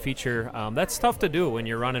 2nd in the feature. That's tough to do when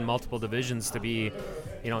you're running multiple divisions to be,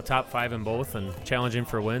 top 5 in both and challenging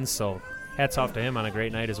for wins. So hats off to him on a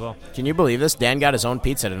great night as well. Can you believe this? Dan got his own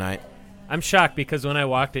pizza tonight. I'm shocked because when I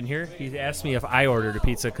walked in here, he asked me if I ordered a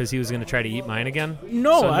pizza because he was going to try to eat mine again.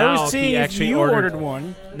 No, so I was saying if you ordered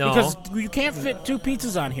one. No. Because you can't fit 2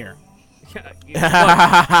 pizzas on here.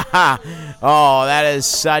 Oh, that is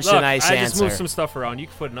such Look, a nice answer. I just moved some stuff around. You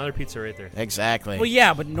can put another pizza right there. Exactly. Well,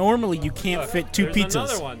 yeah, but normally you can't fit 2 pizzas.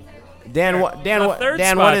 Another one. Dan, what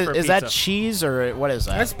is that cheese or what is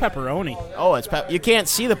that? That's pepperoni. Oh, it's you can't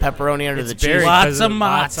see the pepperoni under the cheese. Lots of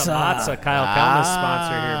matzah. Kyle Kalma's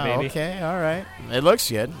sponsor here, baby. Okay, all right. It looks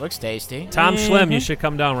good. Looks tasty. Tom Schlemm, you should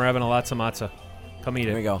come down. We're having lots of matzah. Come eat it.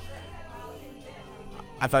 Here we go.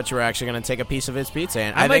 I thought you were actually going to take a piece of his pizza.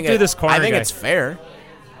 And I might do this corner I think guy. it's fair.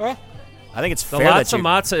 Huh? I think it's The fair that Latza you,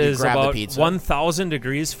 Matza you is grab about the pizza. 1,000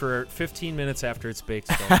 degrees for 15 minutes after it's baked.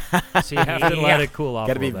 So you have to let it cool off.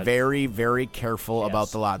 Got to a be little bit. very, very careful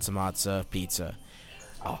about the Latza Matza pizza.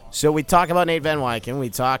 So we talk about Nate Van Wyken. We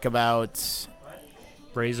talk about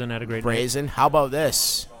Brazen had a great night. Brazen. How about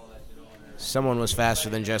this? Someone was faster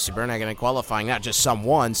than Jesse Bernhagen in qualifying. Not just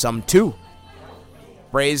some two.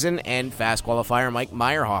 Brazen and fast qualifier Mike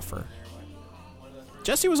Meyerhofer.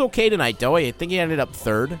 Jesse was okay tonight, though. I think he ended up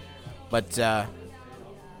third. But a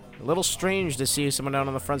little strange to see someone down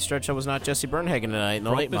on the front stretch that was not Jesse Bernhagen tonight in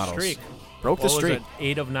the late models. Streak. Broke the What streak. was it,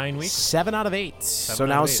 8 of 9 weeks? 7 out of 8. So out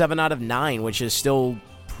now of 8. 7 out of 9, which is still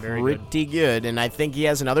Very pretty good. And I think he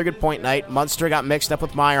has another good point night. Munster got mixed up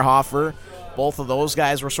with Meyerhofer. Both of those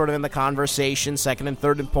guys were sort of in the conversation, second and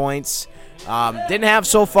third in points. Didn't have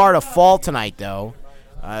so far to fall tonight, though.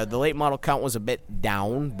 The late model count was a bit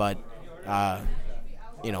down, but,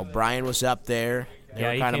 Brian was up there. They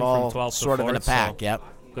were He kind of came all from 12th sort to of in a 4th, pack, so yep.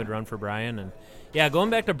 Good run for Brian. And yeah, going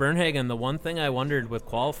back to Bernhagen, the one thing I wondered with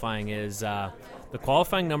qualifying is the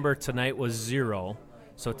qualifying number tonight was 0.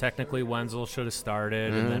 So technically Wenzel should have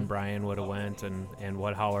started, and then Brian would have went, and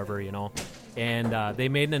however. And they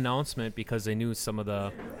made an announcement because they knew some of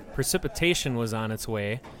the precipitation was on its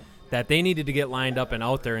way, that they needed to get lined up and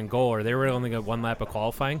out there and go, or they were only got one lap of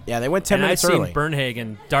qualifying. Yeah, they went 10 minutes I've early. seen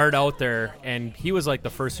Bernhagen dart out there, and he was like the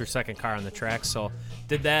first or second car on the track. So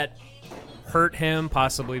did that hurt him,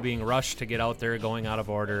 possibly being rushed to get out there, going out of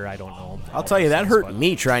order? I don't know. I'll tell you, that hurt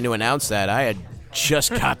me trying to announce that. I had just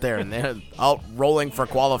got there, and they're out rolling for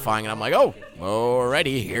qualifying, and I'm like, oh,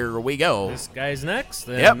 alrighty, here we go. This guy's next,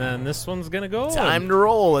 and Yep. then this one's going to go. Time to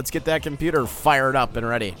roll. Let's get that computer fired up and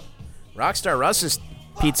ready. Rockstar Russ is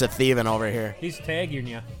pizza thieving over here. He's tagging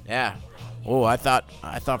you. Yeah. Oh, I thought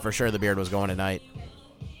for sure the beard was going tonight.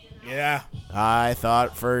 Yeah. I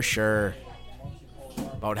thought for sure.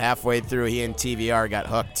 About halfway through, he and TVR got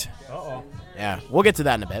hooked. Uh-oh. Yeah, we'll get to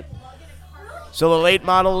that in a bit. So the late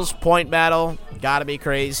models, point battle, got to be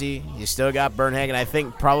crazy. You still got Bernhagen, I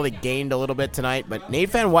think, probably gained a little bit tonight, but Nate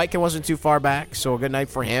Van Wyken wasn't too far back, so a good night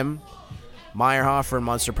for him. Meyerhofer and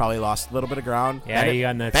Munster probably lost a little bit of ground. Yeah, he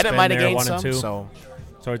got in that Bennett spin might have there, gained 1 and some, 2. so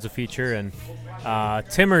Towards the feature, and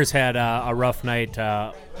Timmers had a rough night.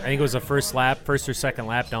 I think it was the first or second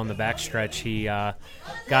lap down the backstretch. He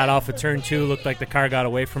got off of turn 2, looked like the car got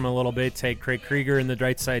away from him a little bit, take Craig Krieger in the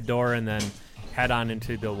right side door, and then head on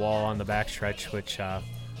into the wall on the backstretch, which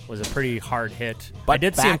was a pretty hard hit. But I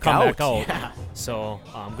did see him back come out, back out, yeah. so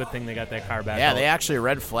good thing they got that car back out. yeah, they actually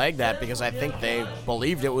red flagged that because I think they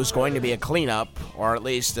believed it was going to be a cleanup, or at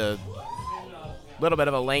least a little bit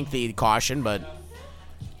of a lengthy caution, but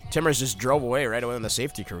Timmers just drove away right away when the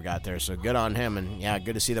safety crew got there, so good on him, and yeah,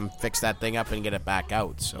 good to see them fix that thing up and get it back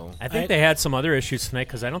out. So I think they had some other issues tonight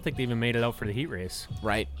because I don't think they even made it out for the heat race.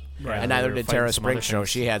 right, Yeah, and they neither were did fighting Tara some other Spring Show. things.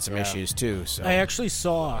 She had some Yeah. issues too. So I actually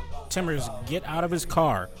saw Timmers get out of his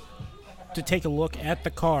car to take a look at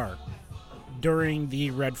the car during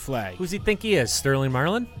the red flag. Who's he think he is? Sterling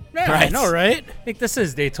Marlin? Yeah, Right. I know, right? I think this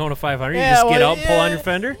is Daytona 500. Yeah, you just get well, out and pull on yeah, your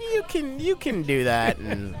fender? You can do that,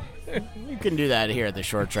 and you can do that here at the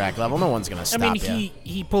short track level. No one's gonna I stop mean, you.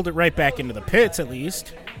 he pulled it right back into the pits at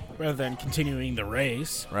least, rather than continuing the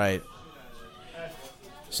race. Right.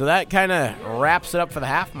 So that kind of wraps it up for the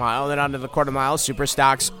half mile. Then on to the quarter mile. Super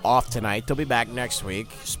Stock's off tonight. They'll be back next week.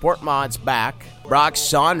 Sport Mod's back. Brock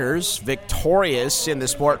Saunders victorious in the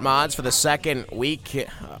Sport Mods for the second week.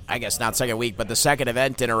 I guess not second week, but the second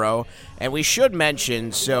event in a row. And we should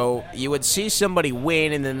mention, so you would see somebody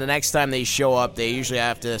win, and then the next time they show up, they usually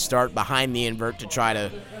have to start behind the invert to try to,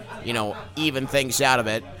 even things out of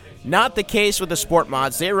it. Not the case with the Sport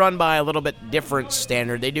Mods. They run by a little bit different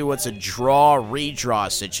standard. They do what's a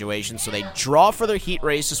draw-redraw situation. So they draw for their heat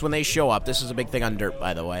races when they show up. This is a big thing on dirt,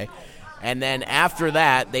 by the way. And then after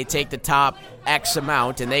that, they take the top X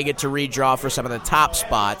amount, and they get to redraw for some of the top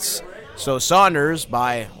spots. So Saunders,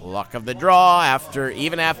 by luck of the draw,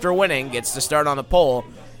 even after winning, gets to start on the pole.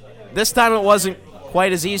 This time it wasn't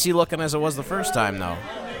quite as easy looking as it was the first time, though.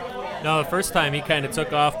 No, the first time he kind of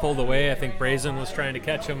took off, pulled away. I think Brazen was trying to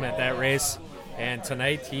catch him at that race. And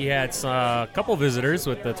tonight he had a couple visitors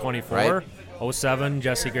with the 24. Right. 07,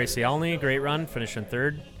 Jesse Gracielny, great run, finishing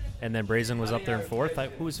third. And then Brazen was up there in fourth.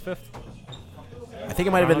 Who was fifth? I think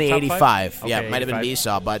it might have been the Top 85. five? Yeah, Okay, it might have been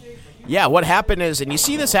 85. Besaw. But, yeah, what happened is, and you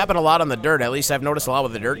see this happen a lot on the dirt, at least I've noticed a lot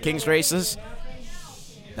with the Dirt Kings races,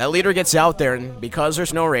 that leader gets out there, and because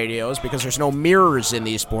there's no radios, because there's no mirrors in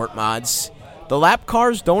these Sport Mods, the lap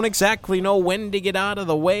cars don't exactly know when to get out of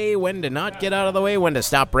the way, when to not get out of the way, when to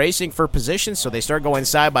stop racing for position, so they start going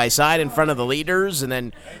side by side in front of the leaders, and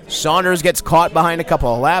then Saunders gets caught behind a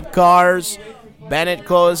couple of lap cars. Bennett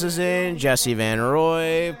closes in. Jesse Van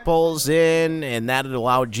Roy pulls in, and that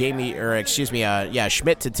allowed Schmidt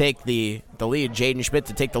to take the lead. Jaden Schmidt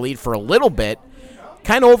to take the lead for a little bit.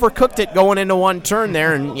 Kind of overcooked it going into one turn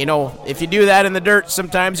there, and, if you do that in the dirt,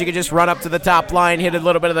 sometimes you can just run up to the top line, hit a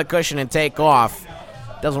little bit of the cushion, and take off.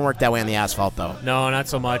 Doesn't work that way on the asphalt, though. No, not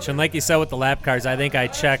so much. And like you said with the lap cars, I think I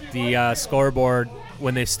checked the scoreboard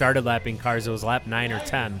when they started lapping cars. It was lap 9 or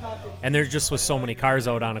 10. And there just was so many cars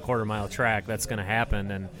out on a quarter-mile track. That's going to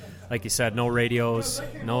happen. And like you said, no radios,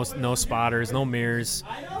 no spotters, no mirrors.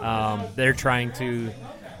 They're trying to,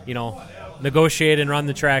 negotiate and run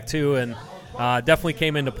the track, too. And definitely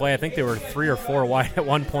came into play. I think they were 3 or 4 wide at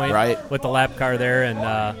one point with the lap car there.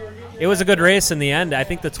 And it was a good race in the end. I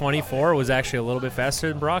think the 24 was actually a little bit faster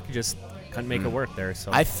than Brock. He just couldn't make it work there. So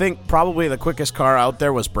I think probably the quickest car out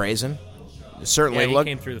there was Brazen. Certainly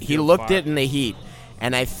he looked it in the heat.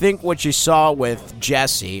 And I think what you saw with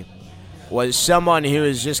Jesse was someone who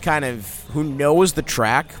is just who knows the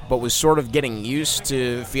track, but was sort of getting used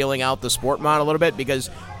to feeling out the sport mod a little bit, because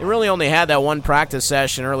they really only had that one practice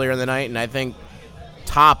session earlier in the night, and I think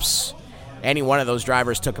tops any one of those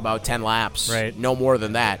drivers took about 10 laps, no more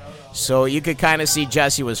than that. So you could kind of see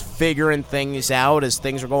Jesse was figuring things out as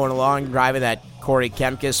things were going along, driving that Corey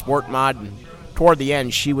Kemke sport mod, and toward the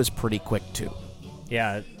end, she was pretty quick too.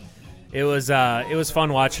 Yeah, it was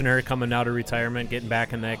fun watching her coming out of retirement, getting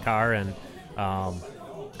back in that car, and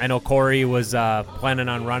I know Corey was planning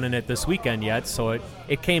on running it this weekend yet, so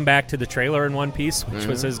it came back to the trailer in one piece, which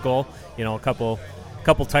was his goal. A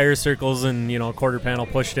couple tire circles and a quarter panel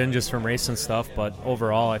pushed in just from racing stuff, but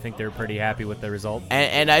overall I think they were pretty happy with the result.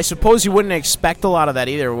 And I suppose you wouldn't expect a lot of that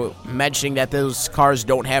either, mentioning that those cars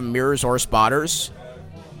don't have mirrors or spotters.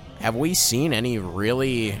 Have we seen any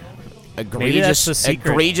really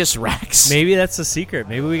egregious wrecks? Maybe that's the secret.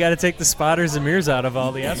 Maybe we got to take the spotters and mirrors out of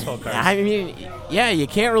all the asphalt cars. I mean, yeah, you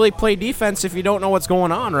can't really play defense if you don't know what's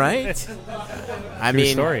going on, right? True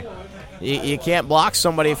story. You can't block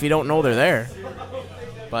somebody if you don't know they're there.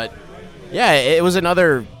 But, yeah, it was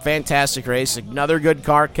another fantastic race, another good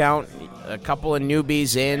car count, a couple of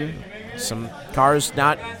newbies in, some cars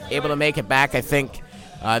not able to make it back. I think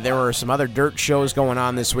there were some other dirt shows going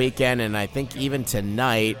on this weekend, and I think even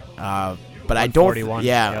tonight. But I don't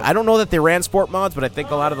know that they ran sport mods, but I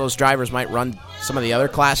think a lot of those drivers might run some of the other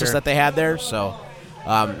classes that they had there. So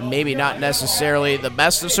maybe not necessarily the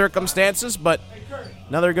best of circumstances, but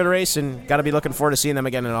another good race, and got to be looking forward to seeing them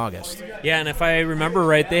again in August. Yeah, and if I remember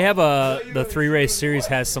right, they have the 3-race series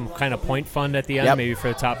has some kind of point fund at the end, maybe for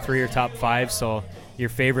the top 3 or top 5. So your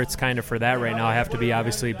favorites kind of for that right now have to be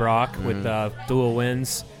obviously Brock with dual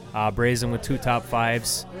wins, Brazen with 2 top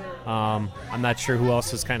 5s. I'm not sure who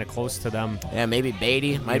else is kind of close to them. Yeah, maybe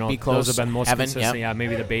Beattie might be close. Those have been most consistent. Yeah,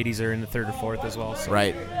 maybe the Beatties are in the 3rd or 4th as well. So.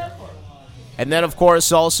 Right. And then, of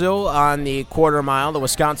course, also on the quarter mile, the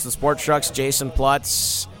Wisconsin Sports Trucks, Jason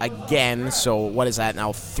Plutz again. So what is that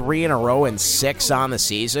now? 3 in a row and 6 on the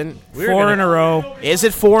season? 4 in a row. Is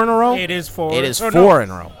it 4 in a row? It is 4. It is 4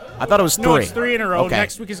 in a row. I thought it was 3. No, it's 3 in a row. Okay.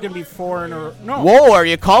 Next week is going to be 4 in a row. No. Whoa, are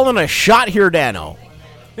you calling a shot here, Dano?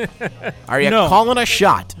 Are you calling a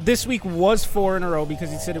shot? This week was 4 in a row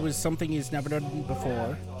because he said it was something he's never done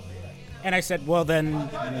before. And I said, well,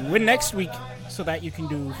 then win next week so that you can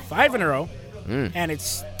do 5 in a row. And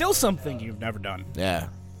it's still something you've never done. Yeah.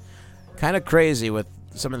 Kind of crazy with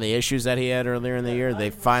some of the issues that he had earlier in the year. They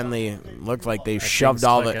finally looked like they shoved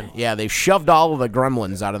all of the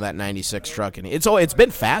gremlins out of that 96 truck. And it's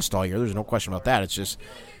been fast all year. There's no question about that. It's just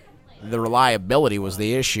the reliability was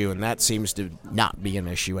the issue, and that seems to not be an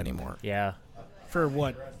issue anymore. Yeah. For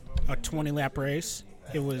what, a 20-lap race?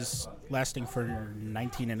 It was lasting for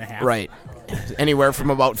 19 and a half. Right. Anywhere from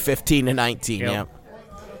about 15 to 19, yeah.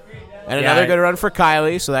 And another good run for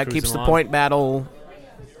Kylie, so that keeps the point battle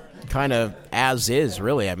kind of as is,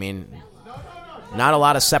 really. I mean, not a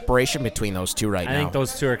lot of separation between those two right now. I think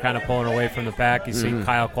those two are kind of pulling away from the pack. You see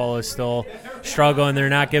Kyle Qualla is still struggling. They're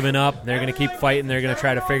not giving up. They're going to keep fighting. They're going to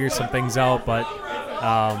try to figure some things out. But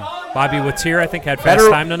Bobby Wattier, I think, had fast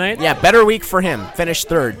time tonight. Yeah, better week for him. Finished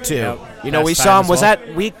 3rd, too. Yep. We saw him. Was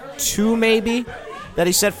that week 2 maybe that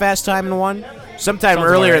he set fast time and won? Sometime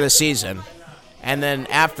earlier this season. And then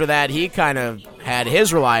after that, he kind of had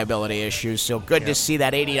his reliability issues. So good to see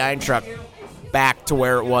that 89 truck back to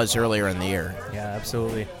where it was earlier in the year. Yeah,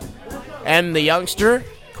 absolutely. And the youngster,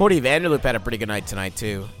 Cody Vanderloop, had a pretty good night tonight,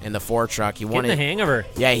 too, in the 4 truck. He won the hang of her.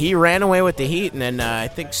 Yeah, he ran away with the heat, and then I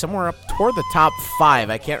think somewhere up toward the top 5.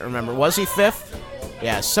 I can't remember. Was he 5th?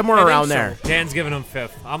 Yeah, somewhere around there. Dan's giving him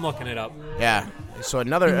 5th. I'm looking it up. Yeah, so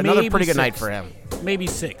another pretty good night for him. Maybe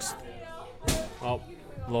 6th. Oh,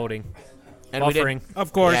 loading. And Buffering.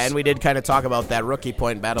 Of course. Yeah, and we did kind of talk about that rookie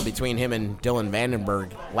point battle between him and Dylan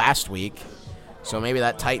Vandenberg last week. So maybe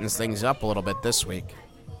that tightens things up a little bit this week.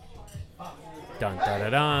 Dun da da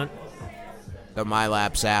dun. The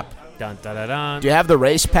MyLaps app. Dun da da dun. Do you have the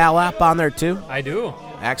Race Pal app on there too? I do.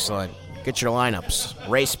 Excellent. Get your lineups.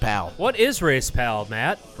 Race Pal. What is Race Pal,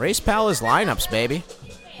 Matt? Race Pal is lineups, baby.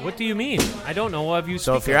 What do you mean? I don't know. Have you?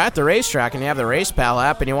 So if you're at the racetrack and you have the Race Pal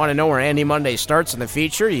app and you want to know where Andy Monday starts in the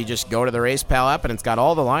feature, you just go to the Race Pal app and it's got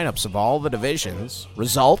all the lineups of all the divisions,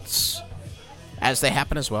 results, as they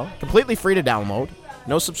happen as well. Completely free to download.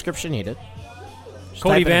 No subscription needed. Just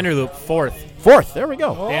Cody type in- Vanderloop, 4th. 4th. There we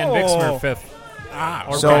go. Dan Bixmer, 5th.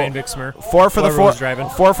 Or So, Brian Bixmer. 4 for the whoever 4. was driving.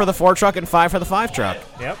 4 for the 4 truck and 5 for the 5 truck.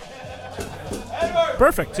 Yep.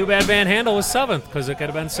 Perfect. Too bad Van Handel was 7th because it could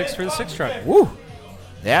have been 6 for the 6 truck. Woo.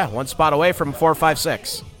 Yeah, one spot away from 4, 5,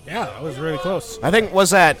 6. Yeah, that was really close. I think, was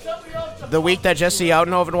that the week that Jesse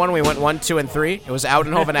Oudenhoven won? We went 1, 2, and 3. It was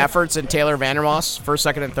Oudenhoven efforts and Taylor Vandermoss,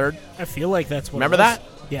 1st, 2nd, and 3rd. I feel like that's what Remember it was. that?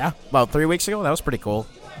 Yeah. About 3 weeks ago. That was pretty cool.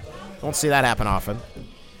 Don't see that happen often.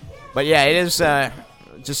 But yeah, it is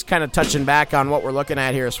just kind of touching back on what we're looking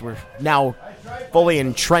at here. So we're now fully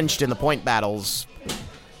entrenched in the point battles.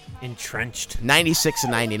 Entrenched. 96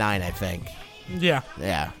 and 99, I think. Yeah.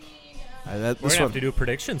 Yeah. We're going to have to do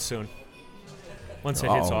predictions soon. Once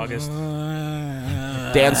it hits Uh-oh. August.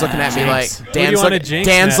 Dan's looking at me like Who do you wanna jinx,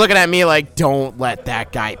 Dan's Matt? looking at me like, don't let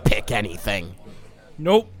that guy pick anything.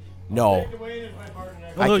 Nope. No.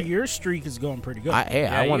 Although ca- your streak is going pretty good.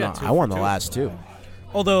 I you won. got 2 I won for the 2. last 2.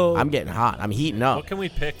 Although I'm getting hot. I'm heating What up. can we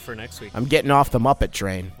pick for next week? I'm getting off the Muppet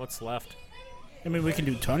train. What's left? I mean, we can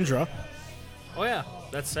do Tundra. Oh, yeah.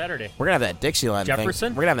 That's Saturday. We're gonna have that Dixieland Jefferson?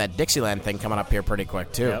 thing. We're gonna have that Dixieland thing coming up here pretty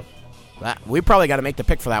quick too. Yep. We probably got to make the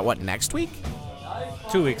pick for that. What, next week?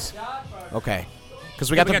 2 weeks. Okay.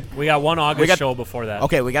 Because we got the. We got one August we got- show before that.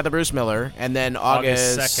 Okay, we got the Bruce Miller, and then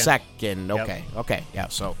August August 2nd. Yep. Okay. Okay. Yeah.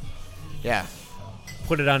 So. Yeah.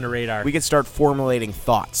 Put it on the radar. We could start formulating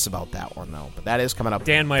thoughts about that one though. But that is coming up.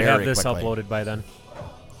 Dan might very have this quickly. uploaded by then.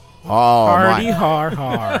 Oh Hardy my.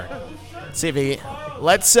 har. Let's see if he.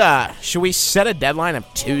 Let's. Should we set a deadline of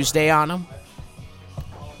Tuesday on him?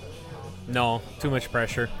 No, too much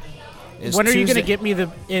pressure. Is When are you going to Tuesday- get me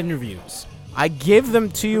the interviews? I give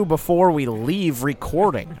them to you before we leave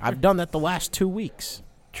recording. I've done that the last 2 weeks.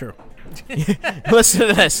 True. Listen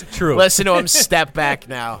to this. True. Listen to him step back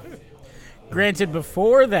now. Granted,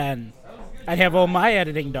 before then, I'd have all my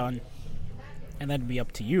editing done, and that'd be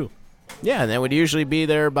up to you. Yeah, and that would usually be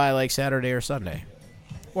there by like Saturday or Sunday.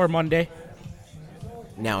 Or Monday.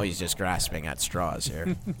 Now he's just grasping at straws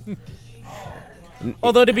here.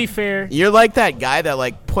 Although, to be fair, You're like that guy that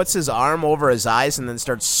like puts his arm over his eyes and then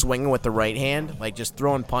starts swinging with the right hand, like just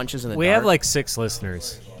throwing punches in the We dark. have like 6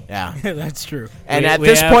 listeners. Yeah. that's true. And We- at we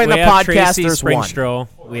this have- point in the we have podcast, Tracy there's one. Springstro,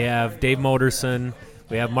 we have Dave Moderson,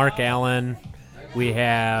 we have Mark Allen, we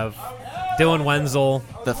have Dylan Wenzel.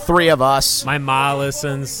 The 3 of us. My ma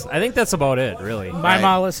listens. I think that's about it, really. My Right.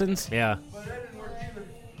 ma listens. Yeah.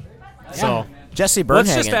 So Jesse let's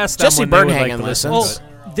Bernhagen. just ask them Jesse when they would like Bernhagen to listen to listens. it.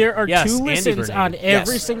 There are Yes, 2 Andy listens Bernhagen. on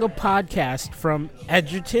every Yes. single podcast from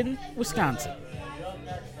Edgerton, Wisconsin.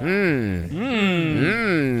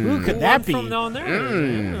 Who could that be? From down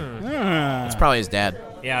there. It's probably his dad.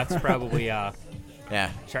 Yeah, it's probably Yeah.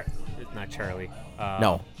 not Charlie.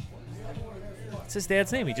 No. What's his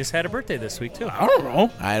dad's name? He just had a birthday this week too. I don't know.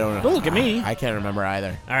 I don't know. Don't look at me. I can't remember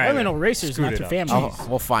either. All right, I only know racers, screwed not it to up. families.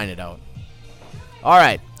 We'll find it out. All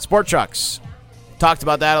right, sport trucks. Talked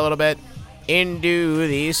about that a little bit. Into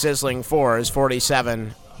the sizzling 4s,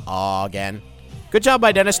 47 again. Good job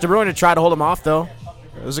by Dennis DeBruin to try to hold him off, though.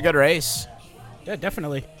 It was a good race. Yeah,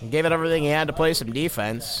 definitely. He gave it everything he had to play some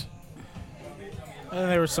defense. And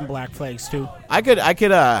there were some black flags too. I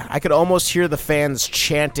could almost hear the fans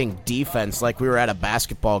chanting defense like we were at a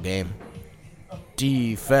basketball game.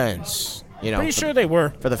 Defense, you know. Pretty sure they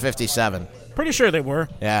were. for the 57. Pretty sure they were.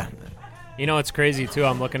 Yeah. You know, it's crazy, too.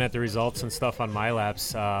 I'm looking at the results and stuff on my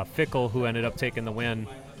laps. Fickle, who ended up taking the win,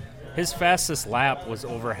 his fastest lap was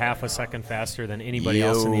over half a second faster than anybody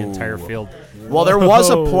else in the entire field. Well, there was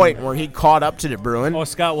a Whoa. point where he caught up to DeBruin. Oh,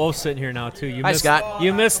 Scott Wolf's sitting here now, too. You Hi, missed, Scott.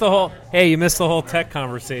 You missed the whole. Hey, you missed the whole tech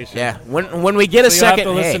conversation. Yeah. When we get a So you second, have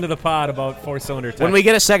to listen hey, to the pod about 4-cylinder tech. when we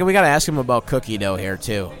get a second, we got to ask him about cookie dough here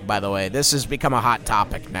too. By the way, this has become a hot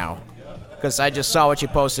topic now because I just saw what you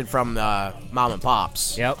posted from Mom and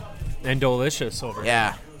Pops. Yep. And delicious over here.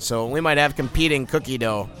 Yeah. So we might have competing cookie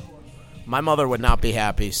dough. My mother would not be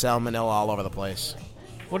happy. Salmonella all over the place.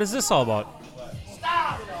 What is this all about?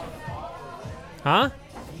 Huh?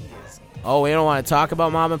 Oh, we don't want to talk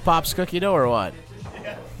about Mom and Pop's cookie dough or what?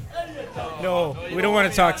 No, we don't want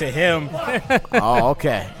to talk to him. Oh,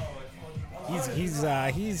 okay.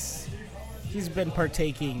 He's been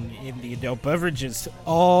partaking in the adult beverages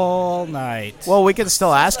all night. Well, we can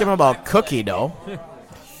still ask him about cookie dough.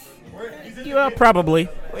 Yeah, probably.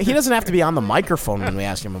 He doesn't have to be on the microphone when we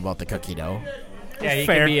ask him about the cookie dough. Yeah, he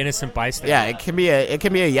Fair. can be innocent bystander. Yeah, it can be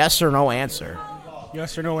a yes or no answer.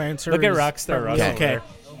 Yes or no answer. Look at is Rockstar probably Russell. Okay.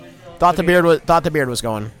 Thought the beard was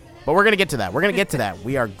going, but we're gonna get to that.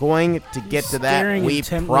 We are going to get to that. Staring We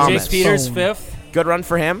intently. promise. Chase Peters, Phone. 5th. Good run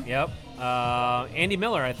for him. Yep. Andy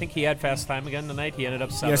Miller, I think he had fast time again tonight. He ended up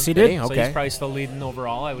 7th. Yes, he did. So Okay. he's probably still leading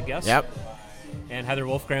overall, I would guess. Yep. And Heather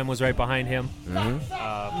Wolfgram was right behind him.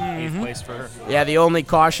 8th place for her. Yeah, the only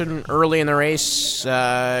caution early in the race,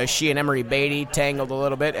 she and Emery Beattie tangled a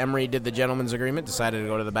little bit. Emery did the gentleman's agreement, decided to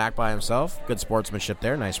go to the back by himself. Good sportsmanship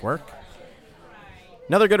there. Nice work.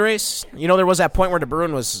 Another good race. You know, there was that point where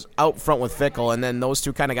DeBruin was out front with Fickle, and then those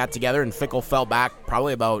two kind of got together, and Fickle fell back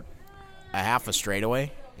probably about a half a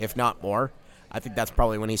straightaway, if not more. I think that's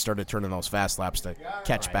probably when he started turning those fast laps to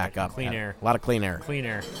catch back up. Clean air. A lot of clean air. Clean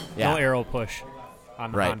air. Yeah. No arrow push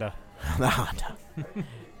on the Right. Honda. The Honda.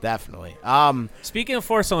 Definitely. Speaking of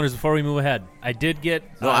four cylinders, before we move ahead, I did get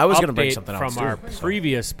No, I was gonna bring update something from else, our too, so.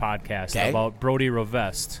 previous podcast Okay. about Brody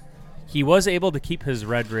Rovest. He was able to keep his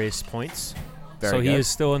red race points, Very so he good. is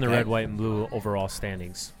still in the Okay. red, white, and blue overall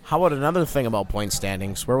standings. How about another thing about point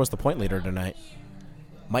standings? Where was the point leader tonight?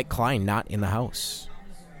 Mike Klein not in the house.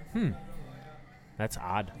 That's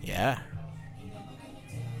odd. Yeah.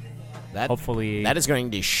 That Hopefully, that is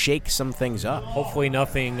going to shake some things up. hopefully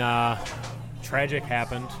nothing tragic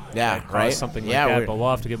happened. Yeah, that caused right? something Yeah, like we're- that. But we'll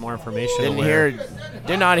have to get more information.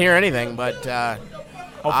 Did not hear anything, but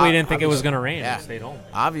Hopefully, he didn't think it was going to rain. yeah. And stayed home.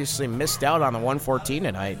 obviously missed out on the 114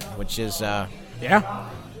 tonight, which is Yeah.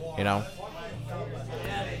 you know,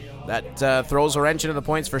 that throws a wrench into the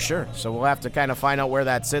points for sure. So we'll have to kind of find out where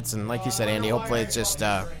that sits. And like you said, Andy, hopefully it's just,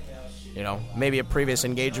 you know, maybe a previous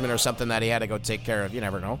engagement or something that he had to go take care of. You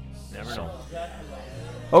never know. Never know.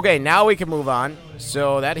 Okay, now we can move on.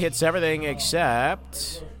 So that hits everything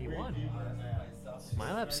except, He won.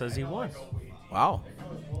 My lap says he won. wow.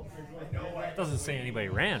 It doesn't say anybody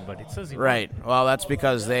ran, but it says he Right. Well, that's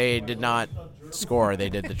because they did not score. They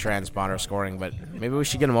did the transponder scoring, but maybe we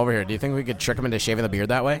should get him over here. Do you think we could trick him into shaving the beard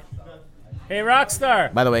that way? won. Hey,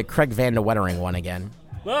 Rockstar, By the way, Craig Van de Wettering won again.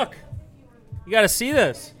 look. You got to see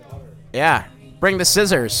this. Yeah. Bring the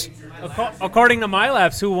scissors. According to my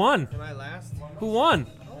laps, who won? Am I last? Who won?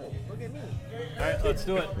 Look at me. All right, let's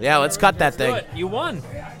do it. Yeah, let's cut that Do thing. it. You won.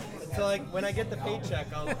 So like when I get the paycheck,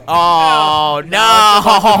 Oh, no.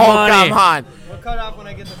 money. Come on. we'll cut off when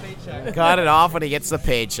I get the paycheck. Cut it off when he gets the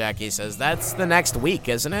paycheck, he says. That's the next week,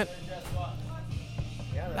 isn't it?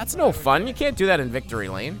 That's no fun. You can't do that in Victory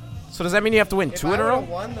Lane. So does that mean you have to win If two I in a would've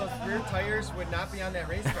row? won, those rear tires would not be on that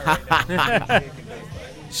race car right now.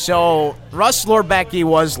 So Russ Lorbecky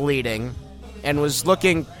was leading and was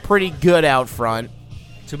looking pretty good out front.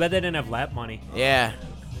 Too bad they didn't have lap money. Yeah.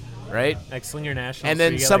 Right? Like Slinger National. And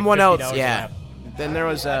then someone else, yeah. Then there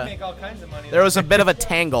was I a make all kinds of money. there was a bit of a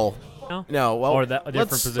tangle. No? No, well, Or that- a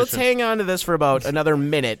different let's position. hang on to this for about another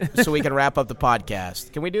minute so we can wrap up the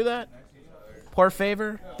podcast. Can we do that? Poor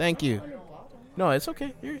favor? Thank you. No, it's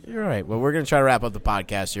okay. You're all right. Well, we're going to try to wrap up the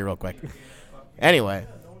podcast here real quick. Anyway.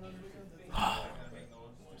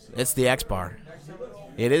 It's the X Bar.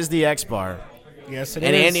 It is the X Bar. Yes, it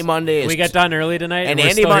And is. Andy Monday is We got done early tonight, and and we're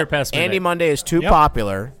Andy, still here past midnight. Andy Monday is too Yep.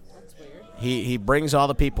 popular. He brings all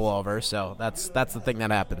the people over, so that's the thing that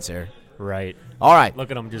happens here. Right. All right. Look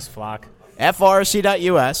at them just flock.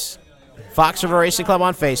 FRRC.us, Fox River Racing Club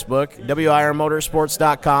on Facebook,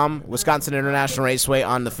 WIRmotorsports.com, Wisconsin International Raceway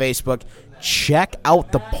on the Facebook. Check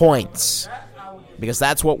out the points because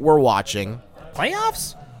that's what we're watching.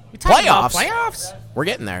 Playoffs? You talking about Playoffs? playoffs? We're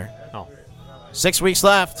getting there. Oh. 6 weeks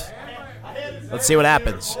left. Let's see what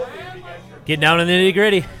happens. Get down in the nitty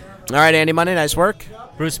gritty. All right, Andy Monday, nice work.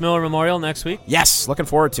 Bruce Miller Memorial next week? Yes, looking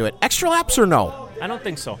forward to it. Extra laps or no? I don't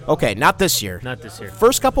think so. Okay, not this year. Not this year.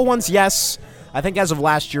 First couple ones, yes. I think as of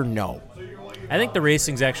last year, no. I think the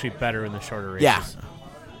racing's actually better in the shorter races. Yeah.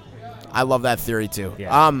 I love that theory, too.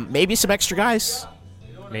 Yeah. Maybe some extra guys,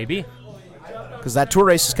 Maybe. because that tour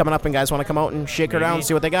race is coming up and guys want to come out and shake her down and Maybe.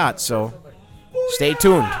 see what they got. So stay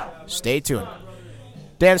tuned. Stay tuned.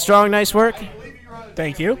 Dan Strong, nice work.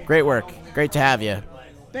 Thank you. Great work. Great to have you.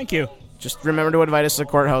 Thank you. Just remember to invite us to the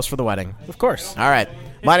courthouse for the wedding. Of course. All right.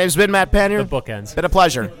 My name's been Matt Panier. The bookends. Been a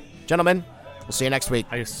pleasure. Gentlemen, we'll see you next week.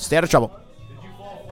 Adios. Stay out of trouble.